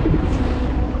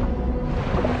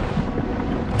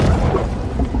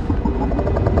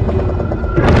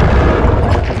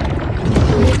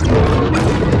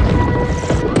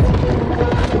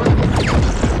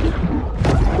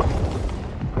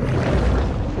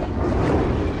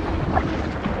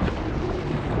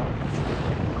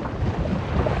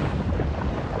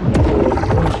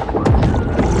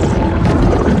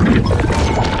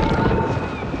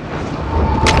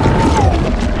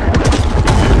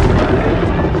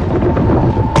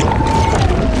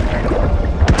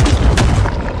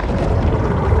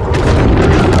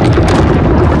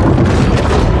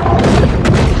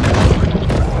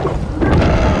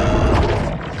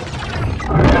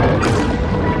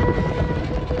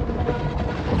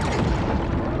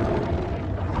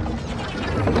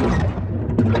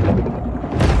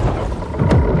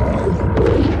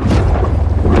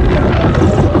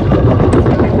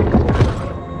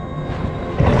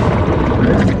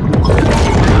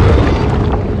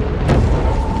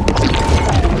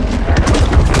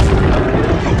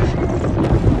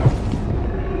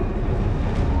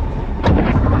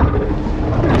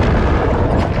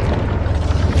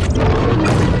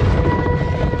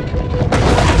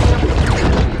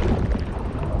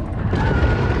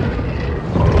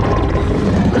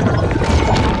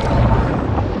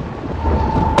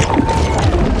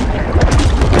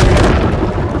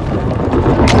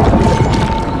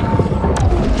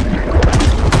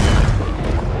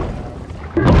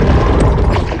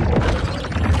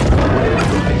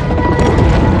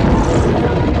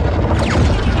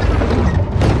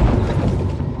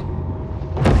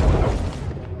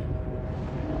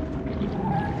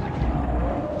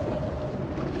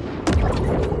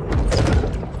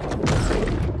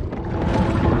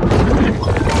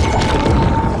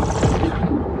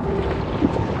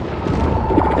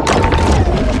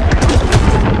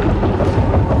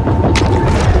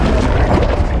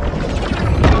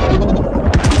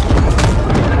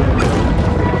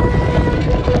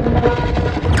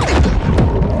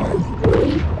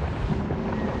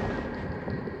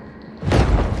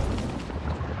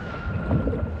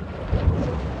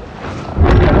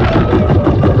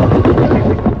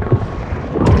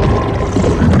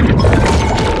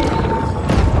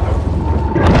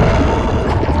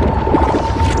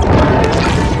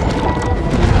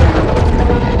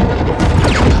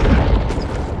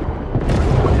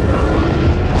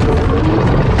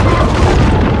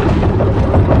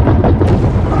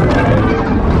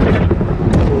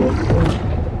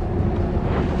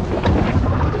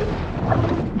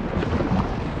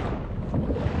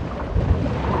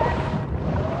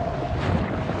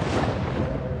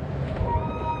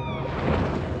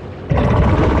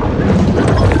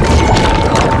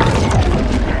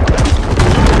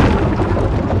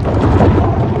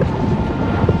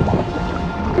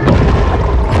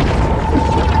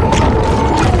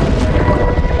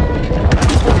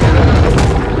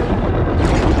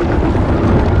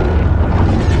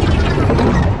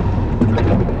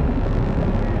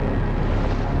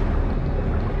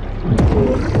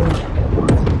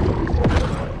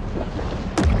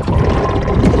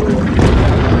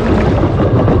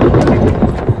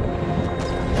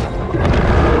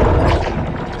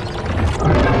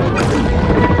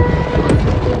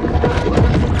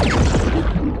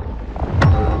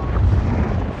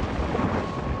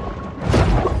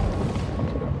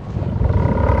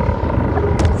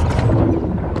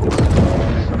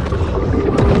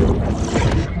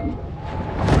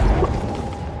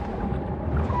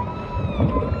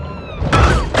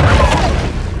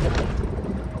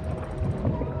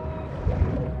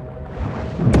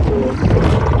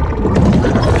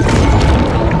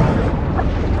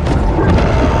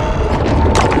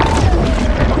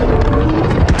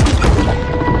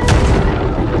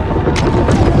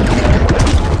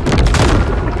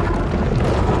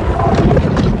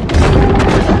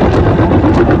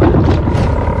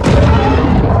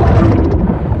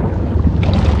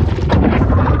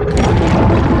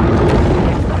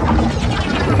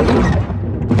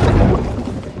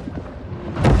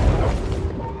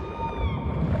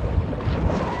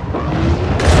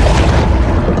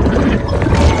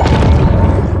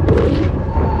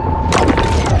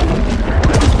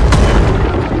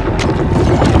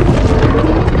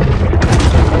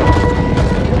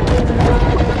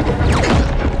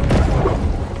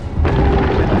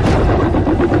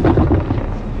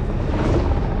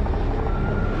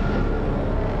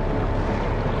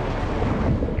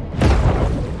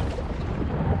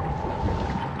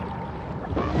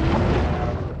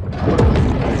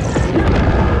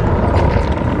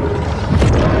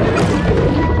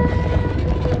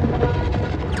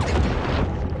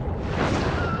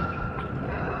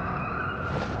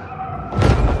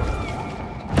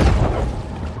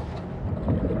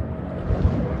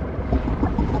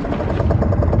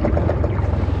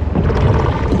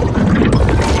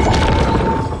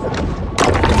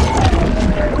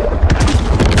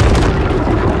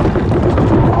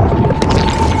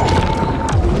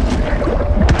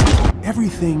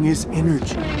 Everything is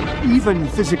energy, even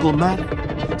physical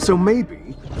matter. So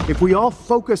maybe, if we all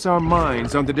focus our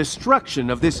minds on the destruction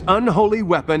of this unholy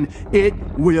weapon, it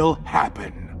will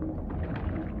happen.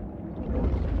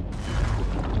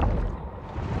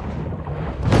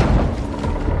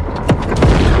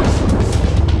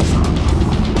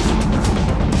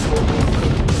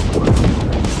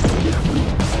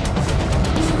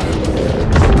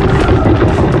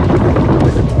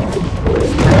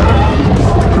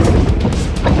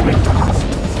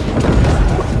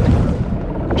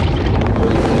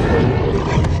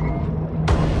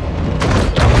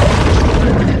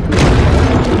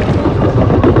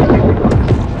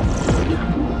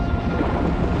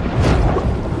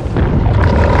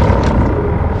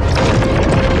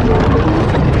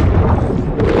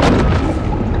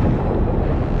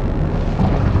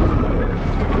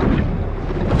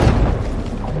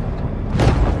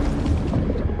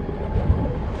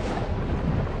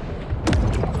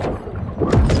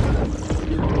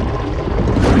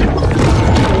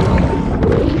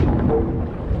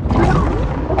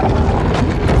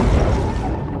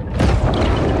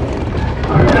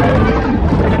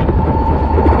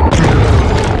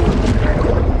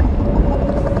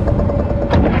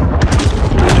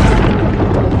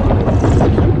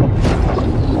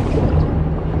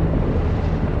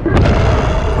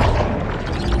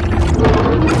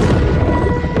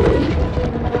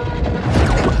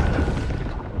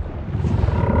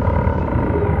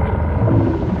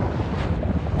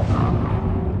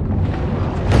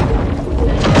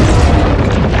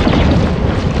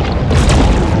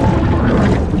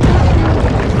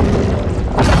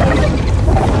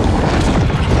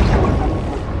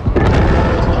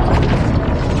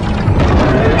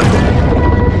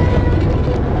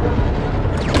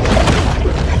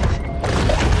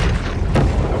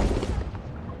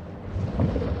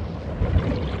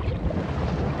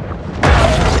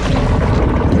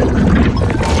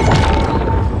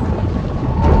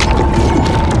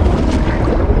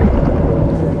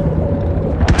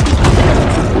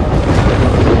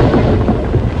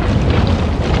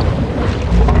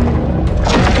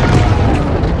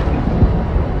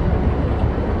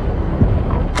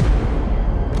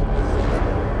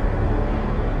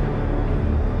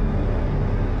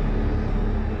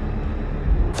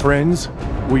 Friends,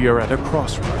 we are at a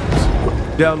crossroads.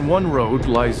 Down one road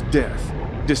lies death,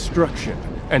 destruction,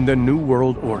 and the New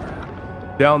World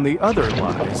Order. Down the other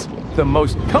lies the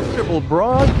most comfortable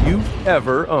bra you've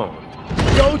ever owned.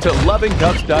 Go to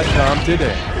lovingcups.com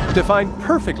today to find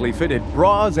perfectly fitted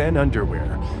bras and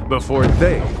underwear before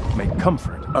they make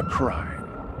comfort a crime.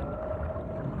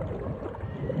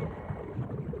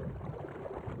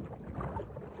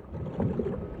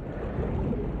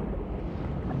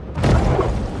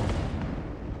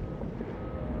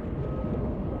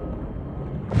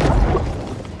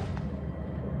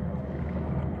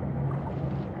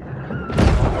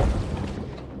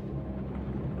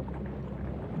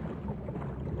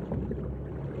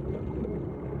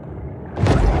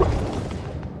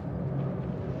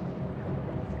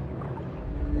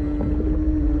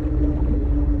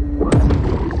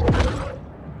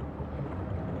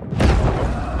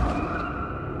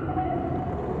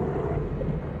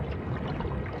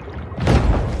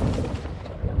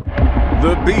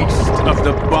 The beast of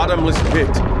the bottomless pit,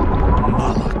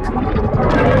 Moloch.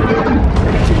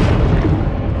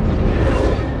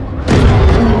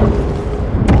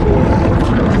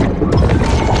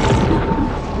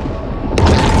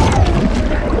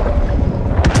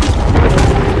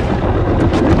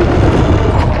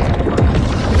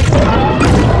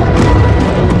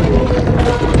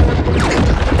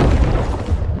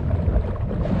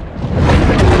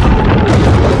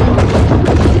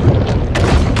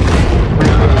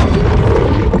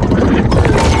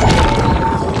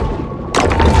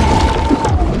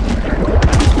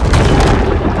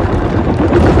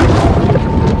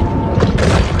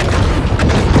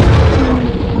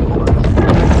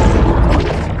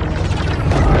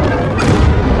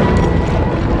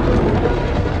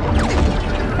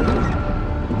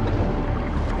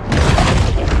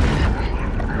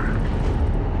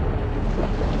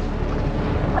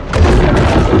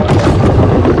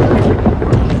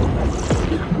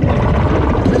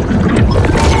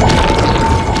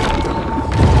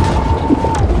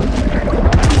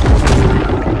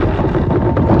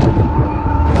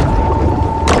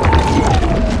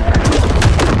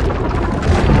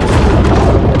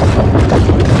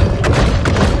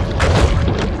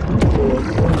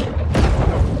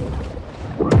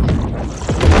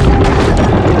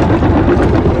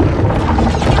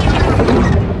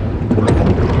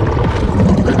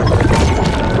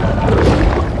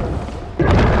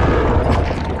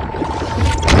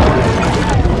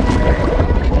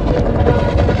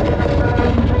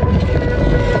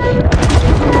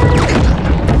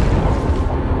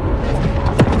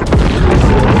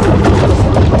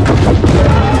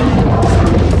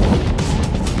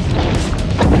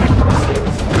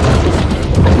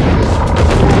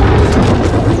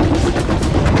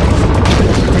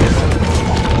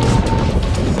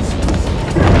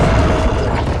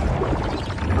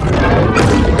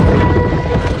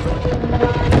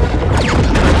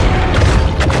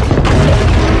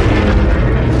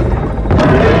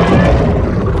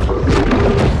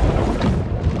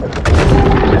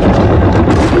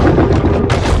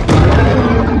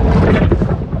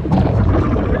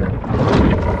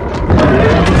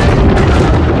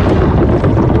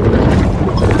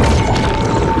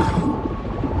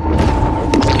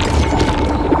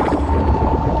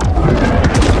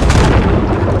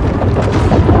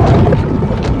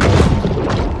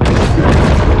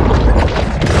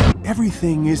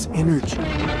 Everything is energy,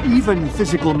 even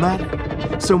physical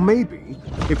matter. So maybe,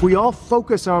 if we all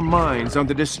focus our minds on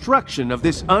the destruction of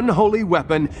this unholy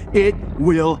weapon, it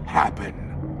will happen.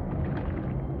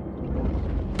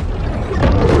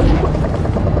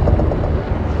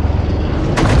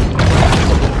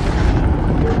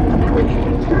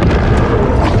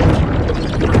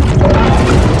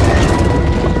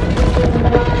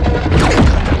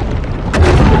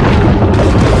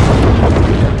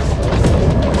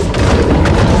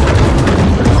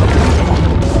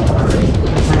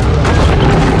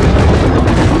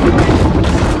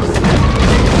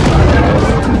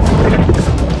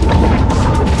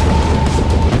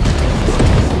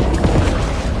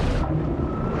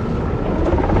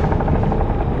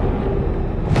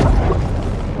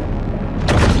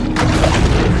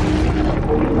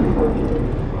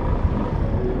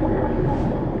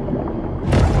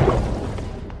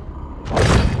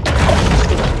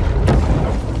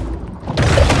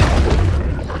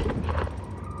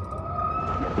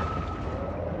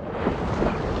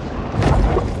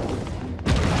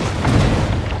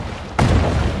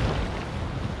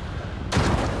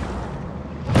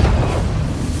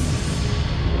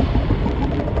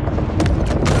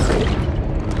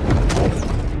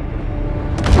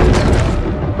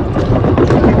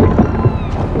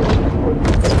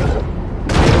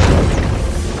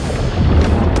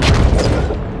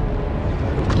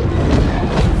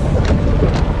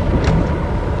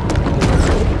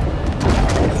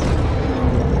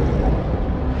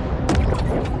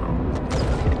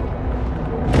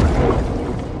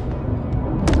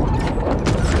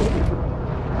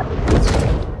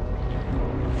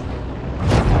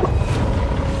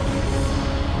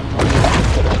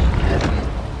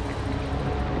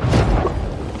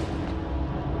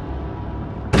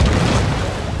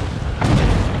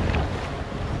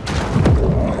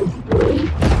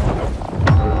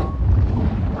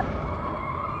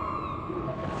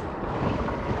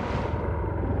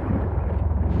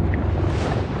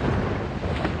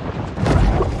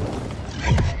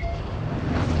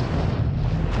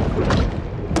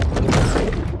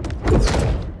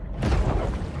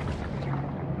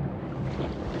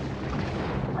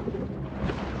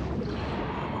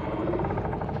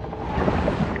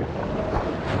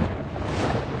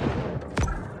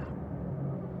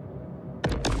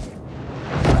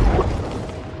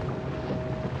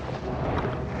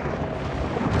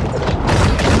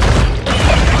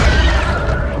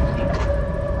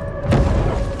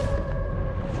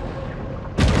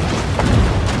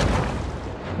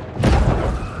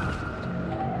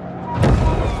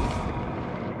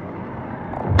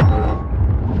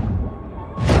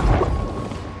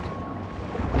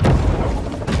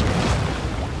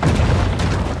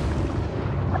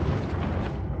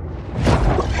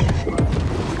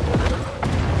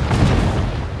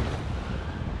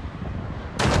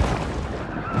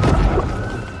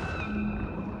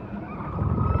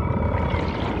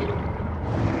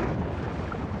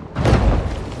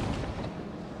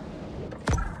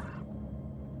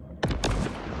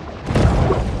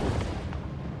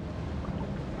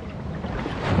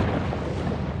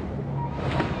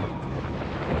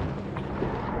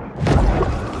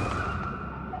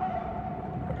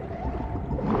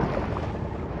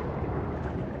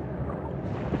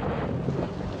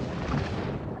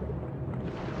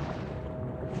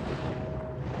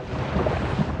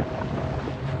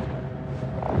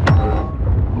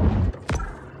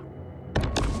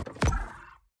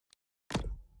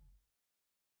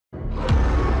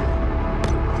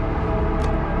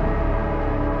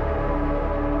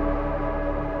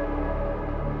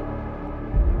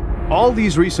 All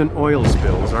these recent oil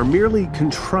spills are merely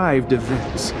contrived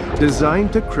events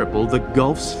designed to cripple the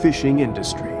Gulf's fishing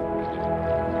industry.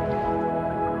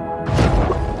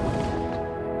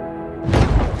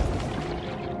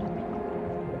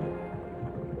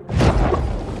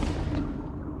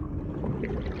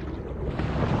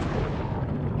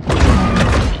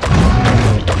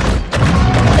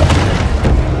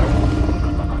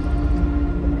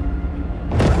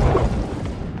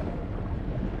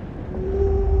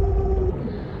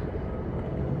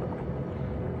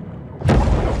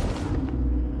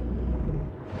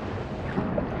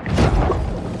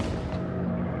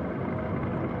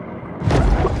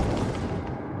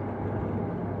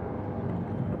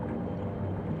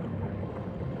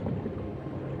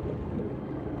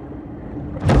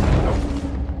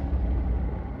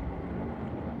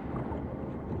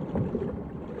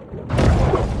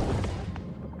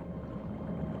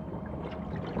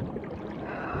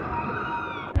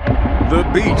 The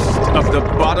beast of the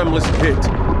bottomless pit,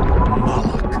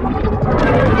 Moloch.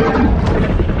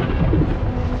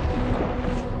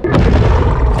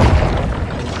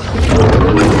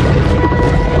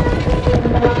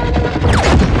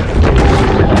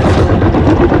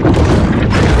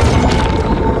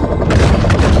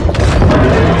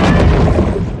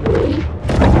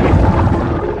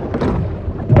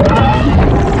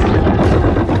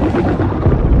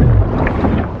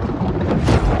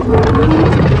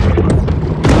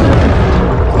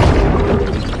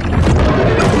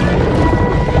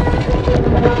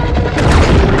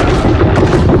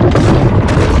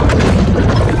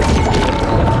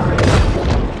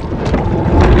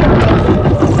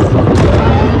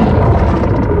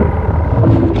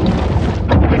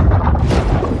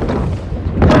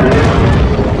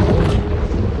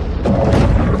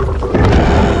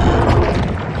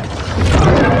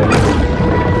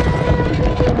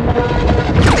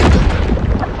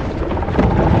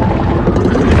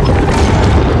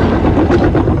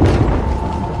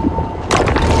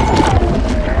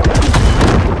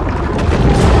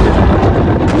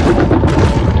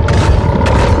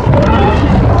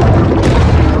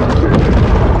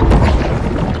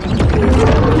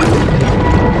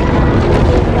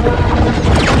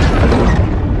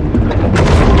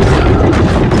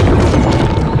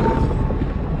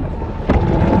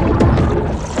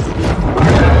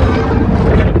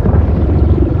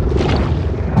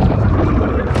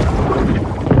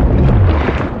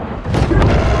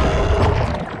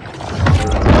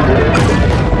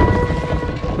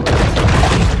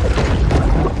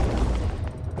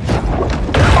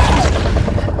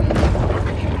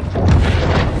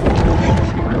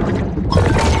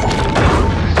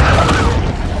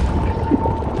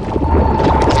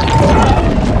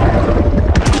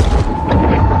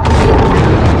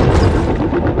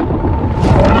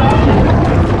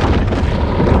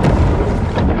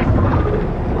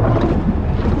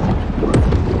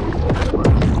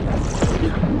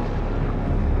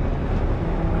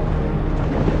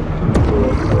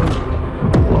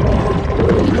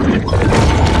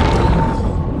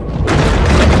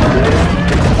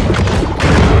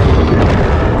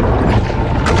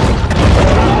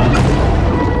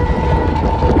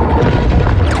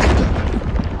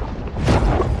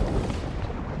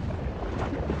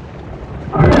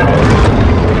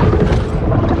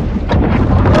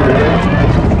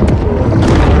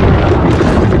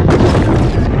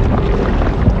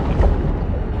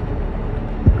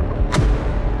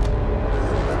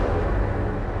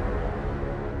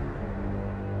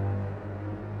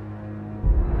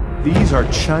 those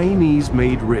are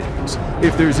Chinese-made rigs.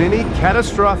 If there's any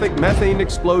catastrophic methane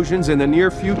explosions in the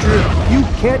near future, you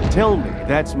can't tell me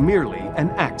that's merely an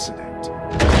accident.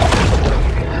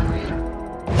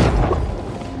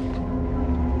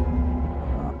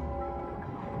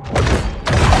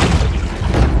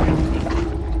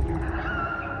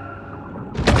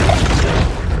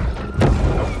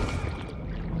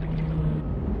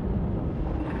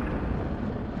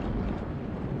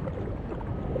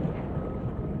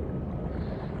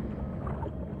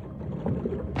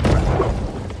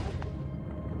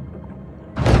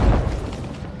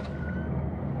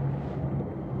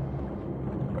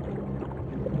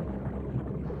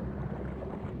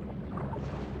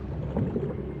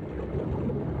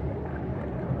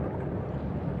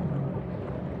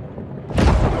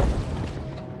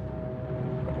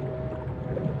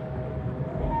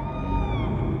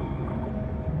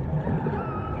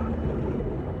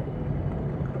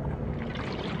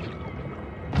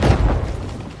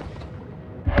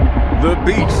 The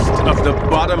beast of the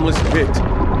bottomless pit,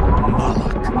 Moloch.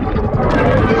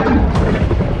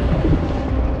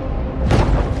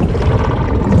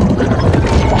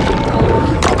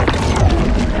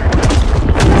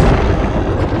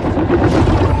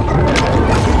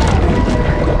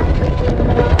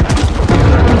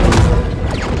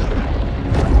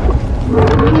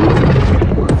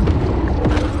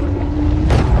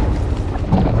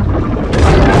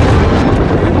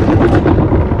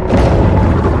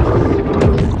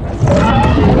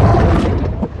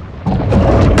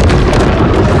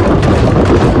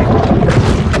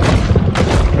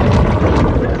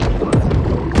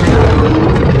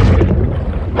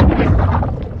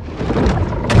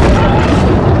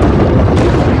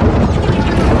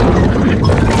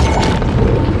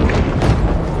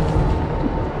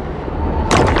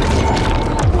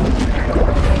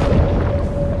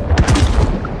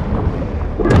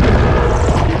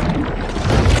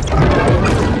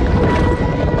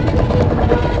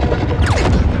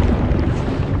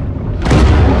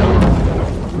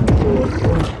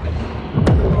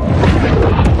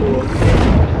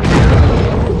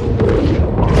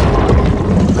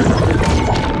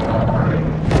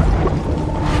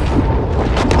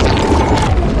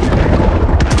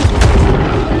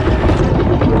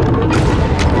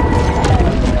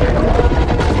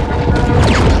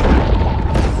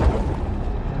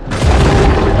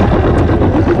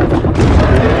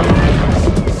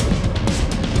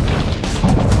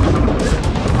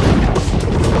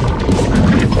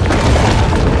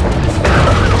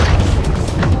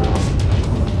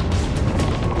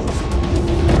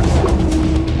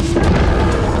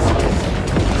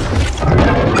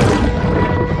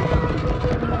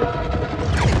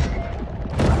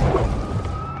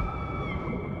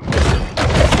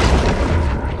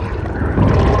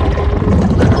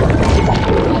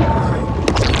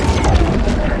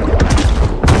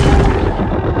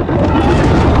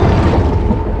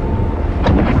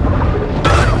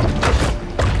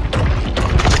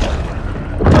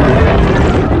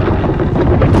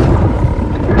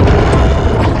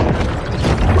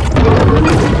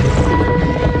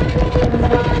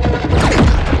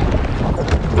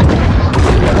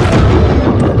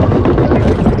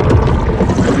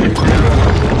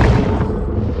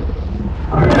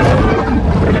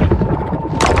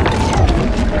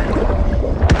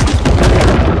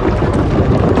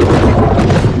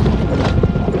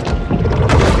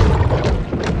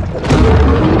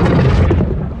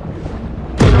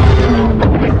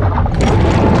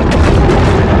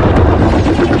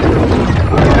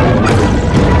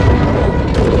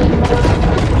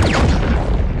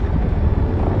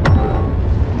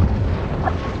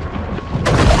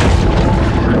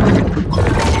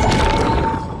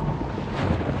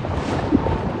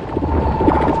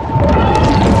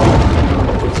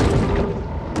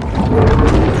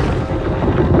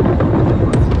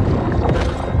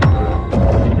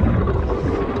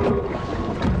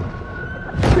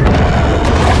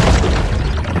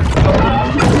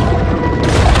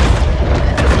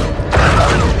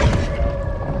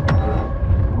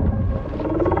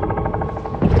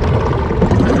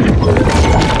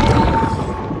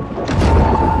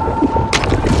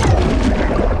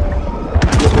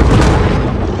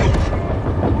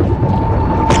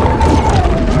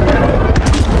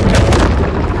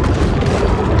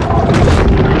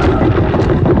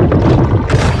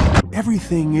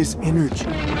 Everything is energy,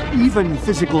 even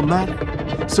physical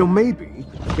matter. So maybe,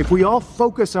 if we all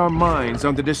focus our minds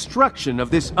on the destruction of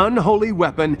this unholy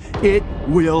weapon, it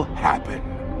will happen.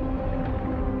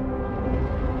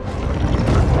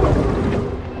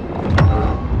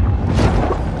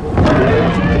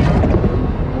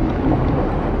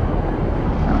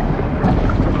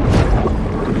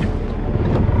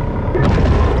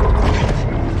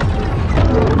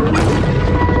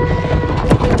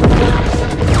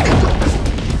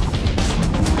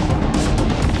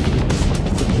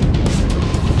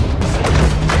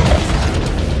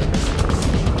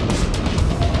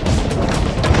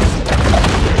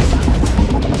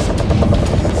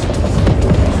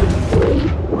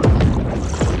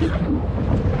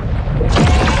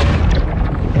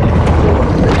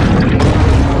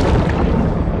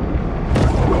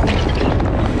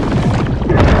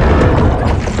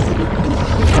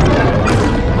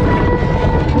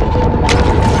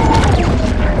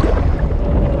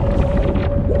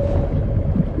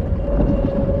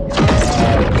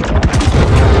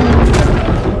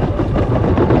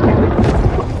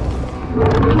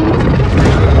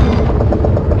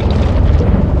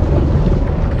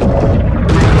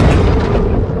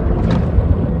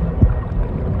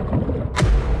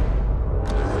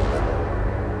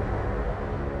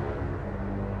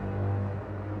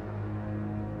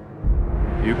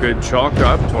 You could chalk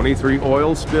up 23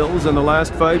 oil spills in the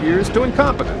last 5 years to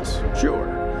incompetence, sure.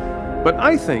 But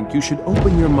I think you should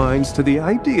open your minds to the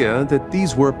idea that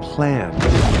these were planned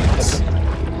events.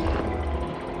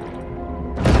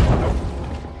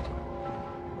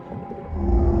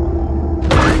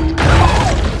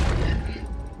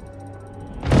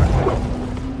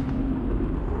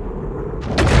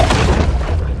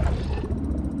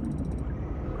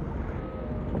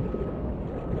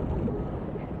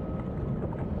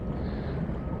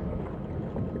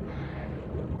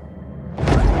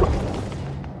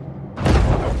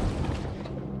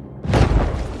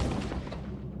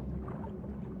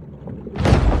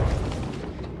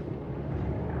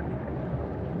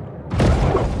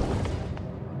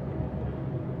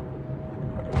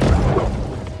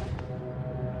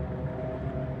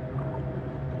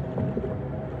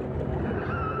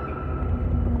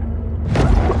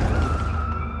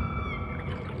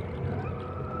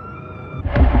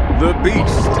 The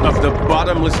beast of the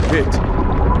bottomless pit,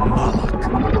 Moloch.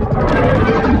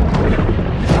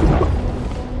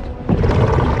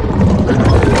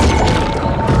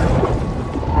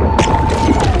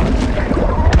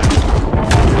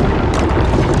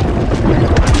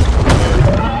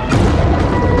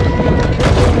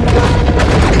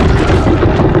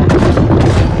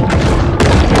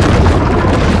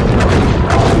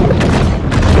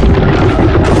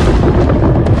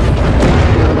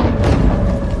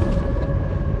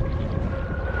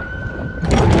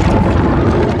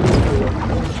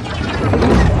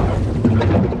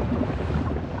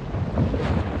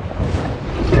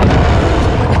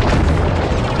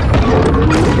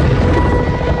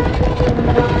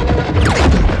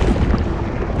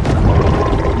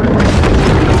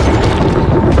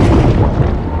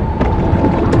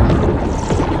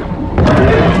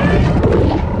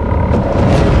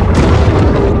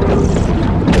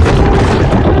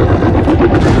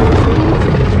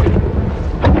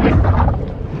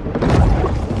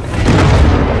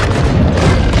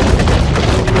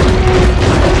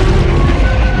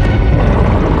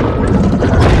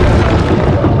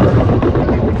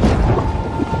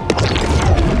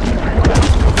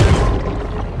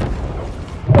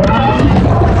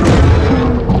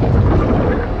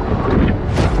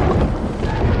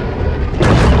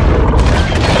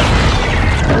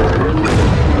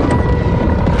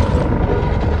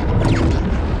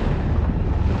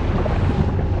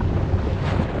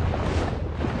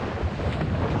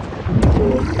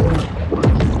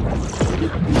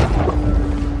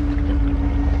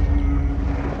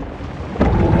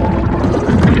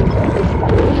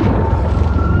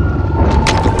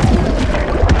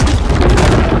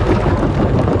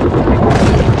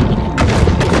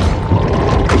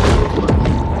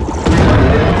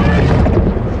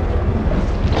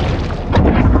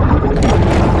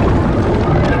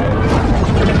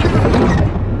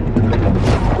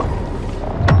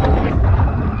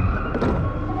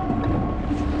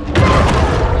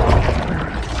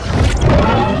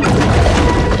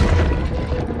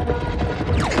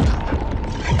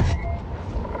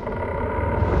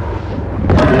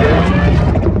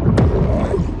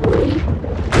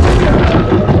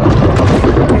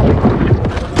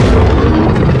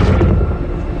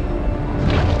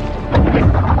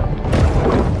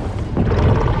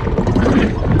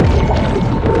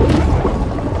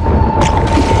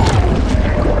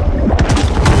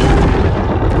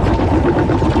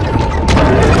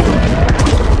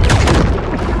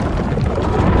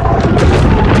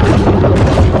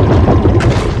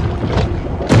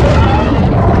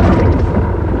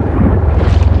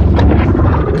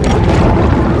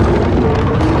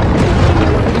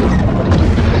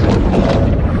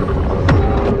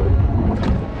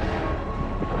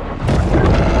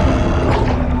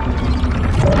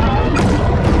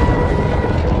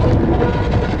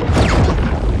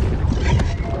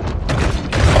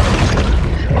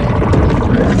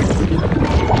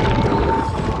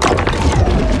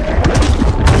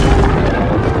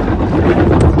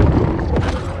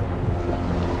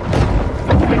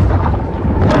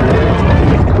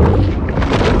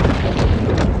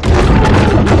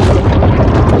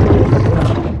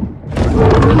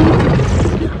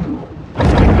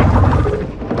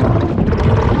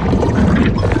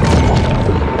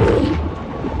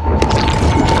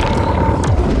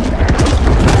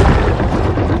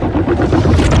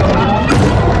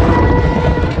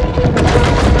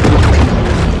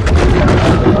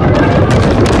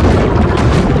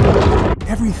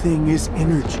 Everything is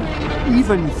energy,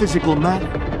 even physical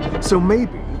matter. So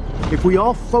maybe, if we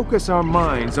all focus our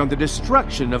minds on the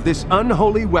destruction of this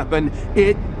unholy weapon,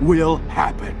 it will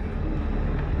happen.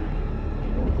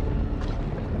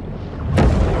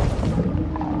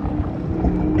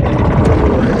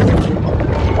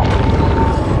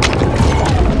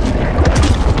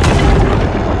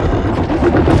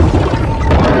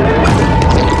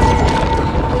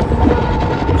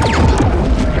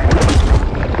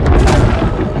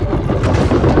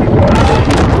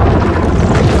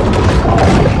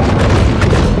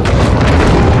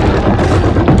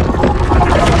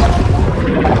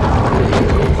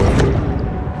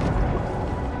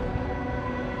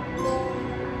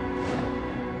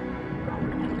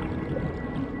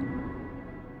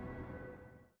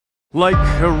 Like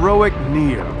heroic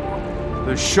Neo,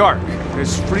 the Shark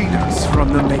has freed us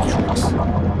from the Matrix.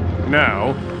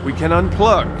 Now, we can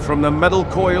unplug from the metal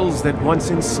coils that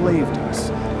once enslaved us,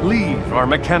 leave our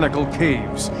mechanical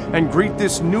caves, and greet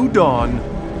this new dawn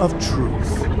of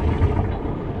truth.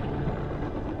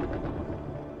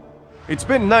 It's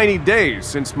been 90 days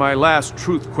since my last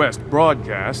Truth Quest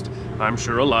broadcast. I'm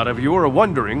sure a lot of you are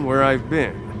wondering where I've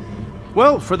been.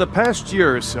 Well, for the past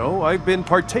year or so, I've been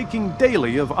partaking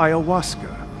daily of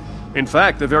ayahuasca. In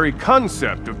fact, the very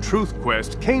concept of Truth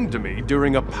Quest came to me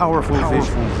during a powerful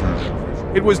vision.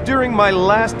 It was during my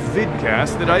last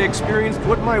vidcast that I experienced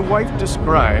what my wife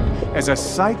described as a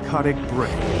psychotic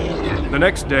break. The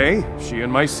next day, she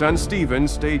and my son Steven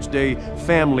staged a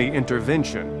family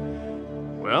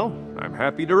intervention. Well, I'm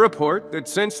happy to report that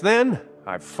since then,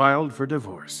 I've filed for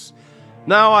divorce.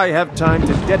 Now I have time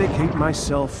to dedicate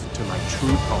myself to my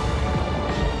true calling.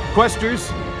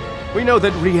 Questers, we know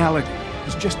that reality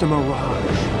is just a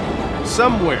mirage.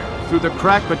 Somewhere through the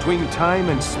crack between time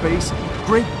and space,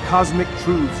 great cosmic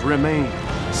truths remain,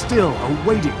 still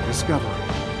awaiting discovery.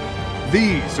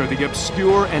 These are the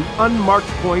obscure and unmarked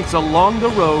points along the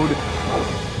road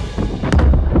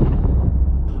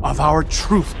of our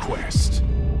Truth Quest.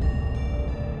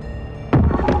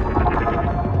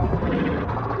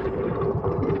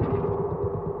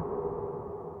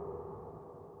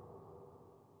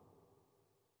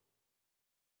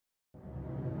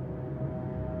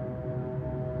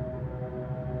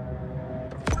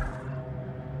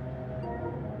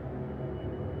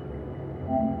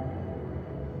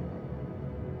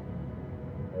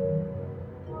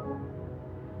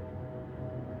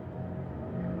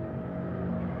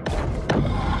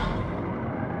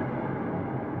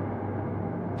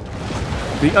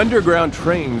 The underground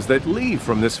trains that leave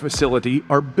from this facility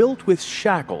are built with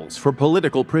shackles for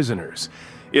political prisoners.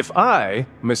 If I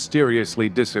mysteriously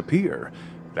disappear,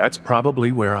 that's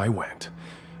probably where I went.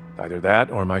 Either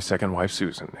that or my second wife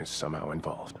Susan is somehow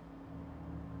involved.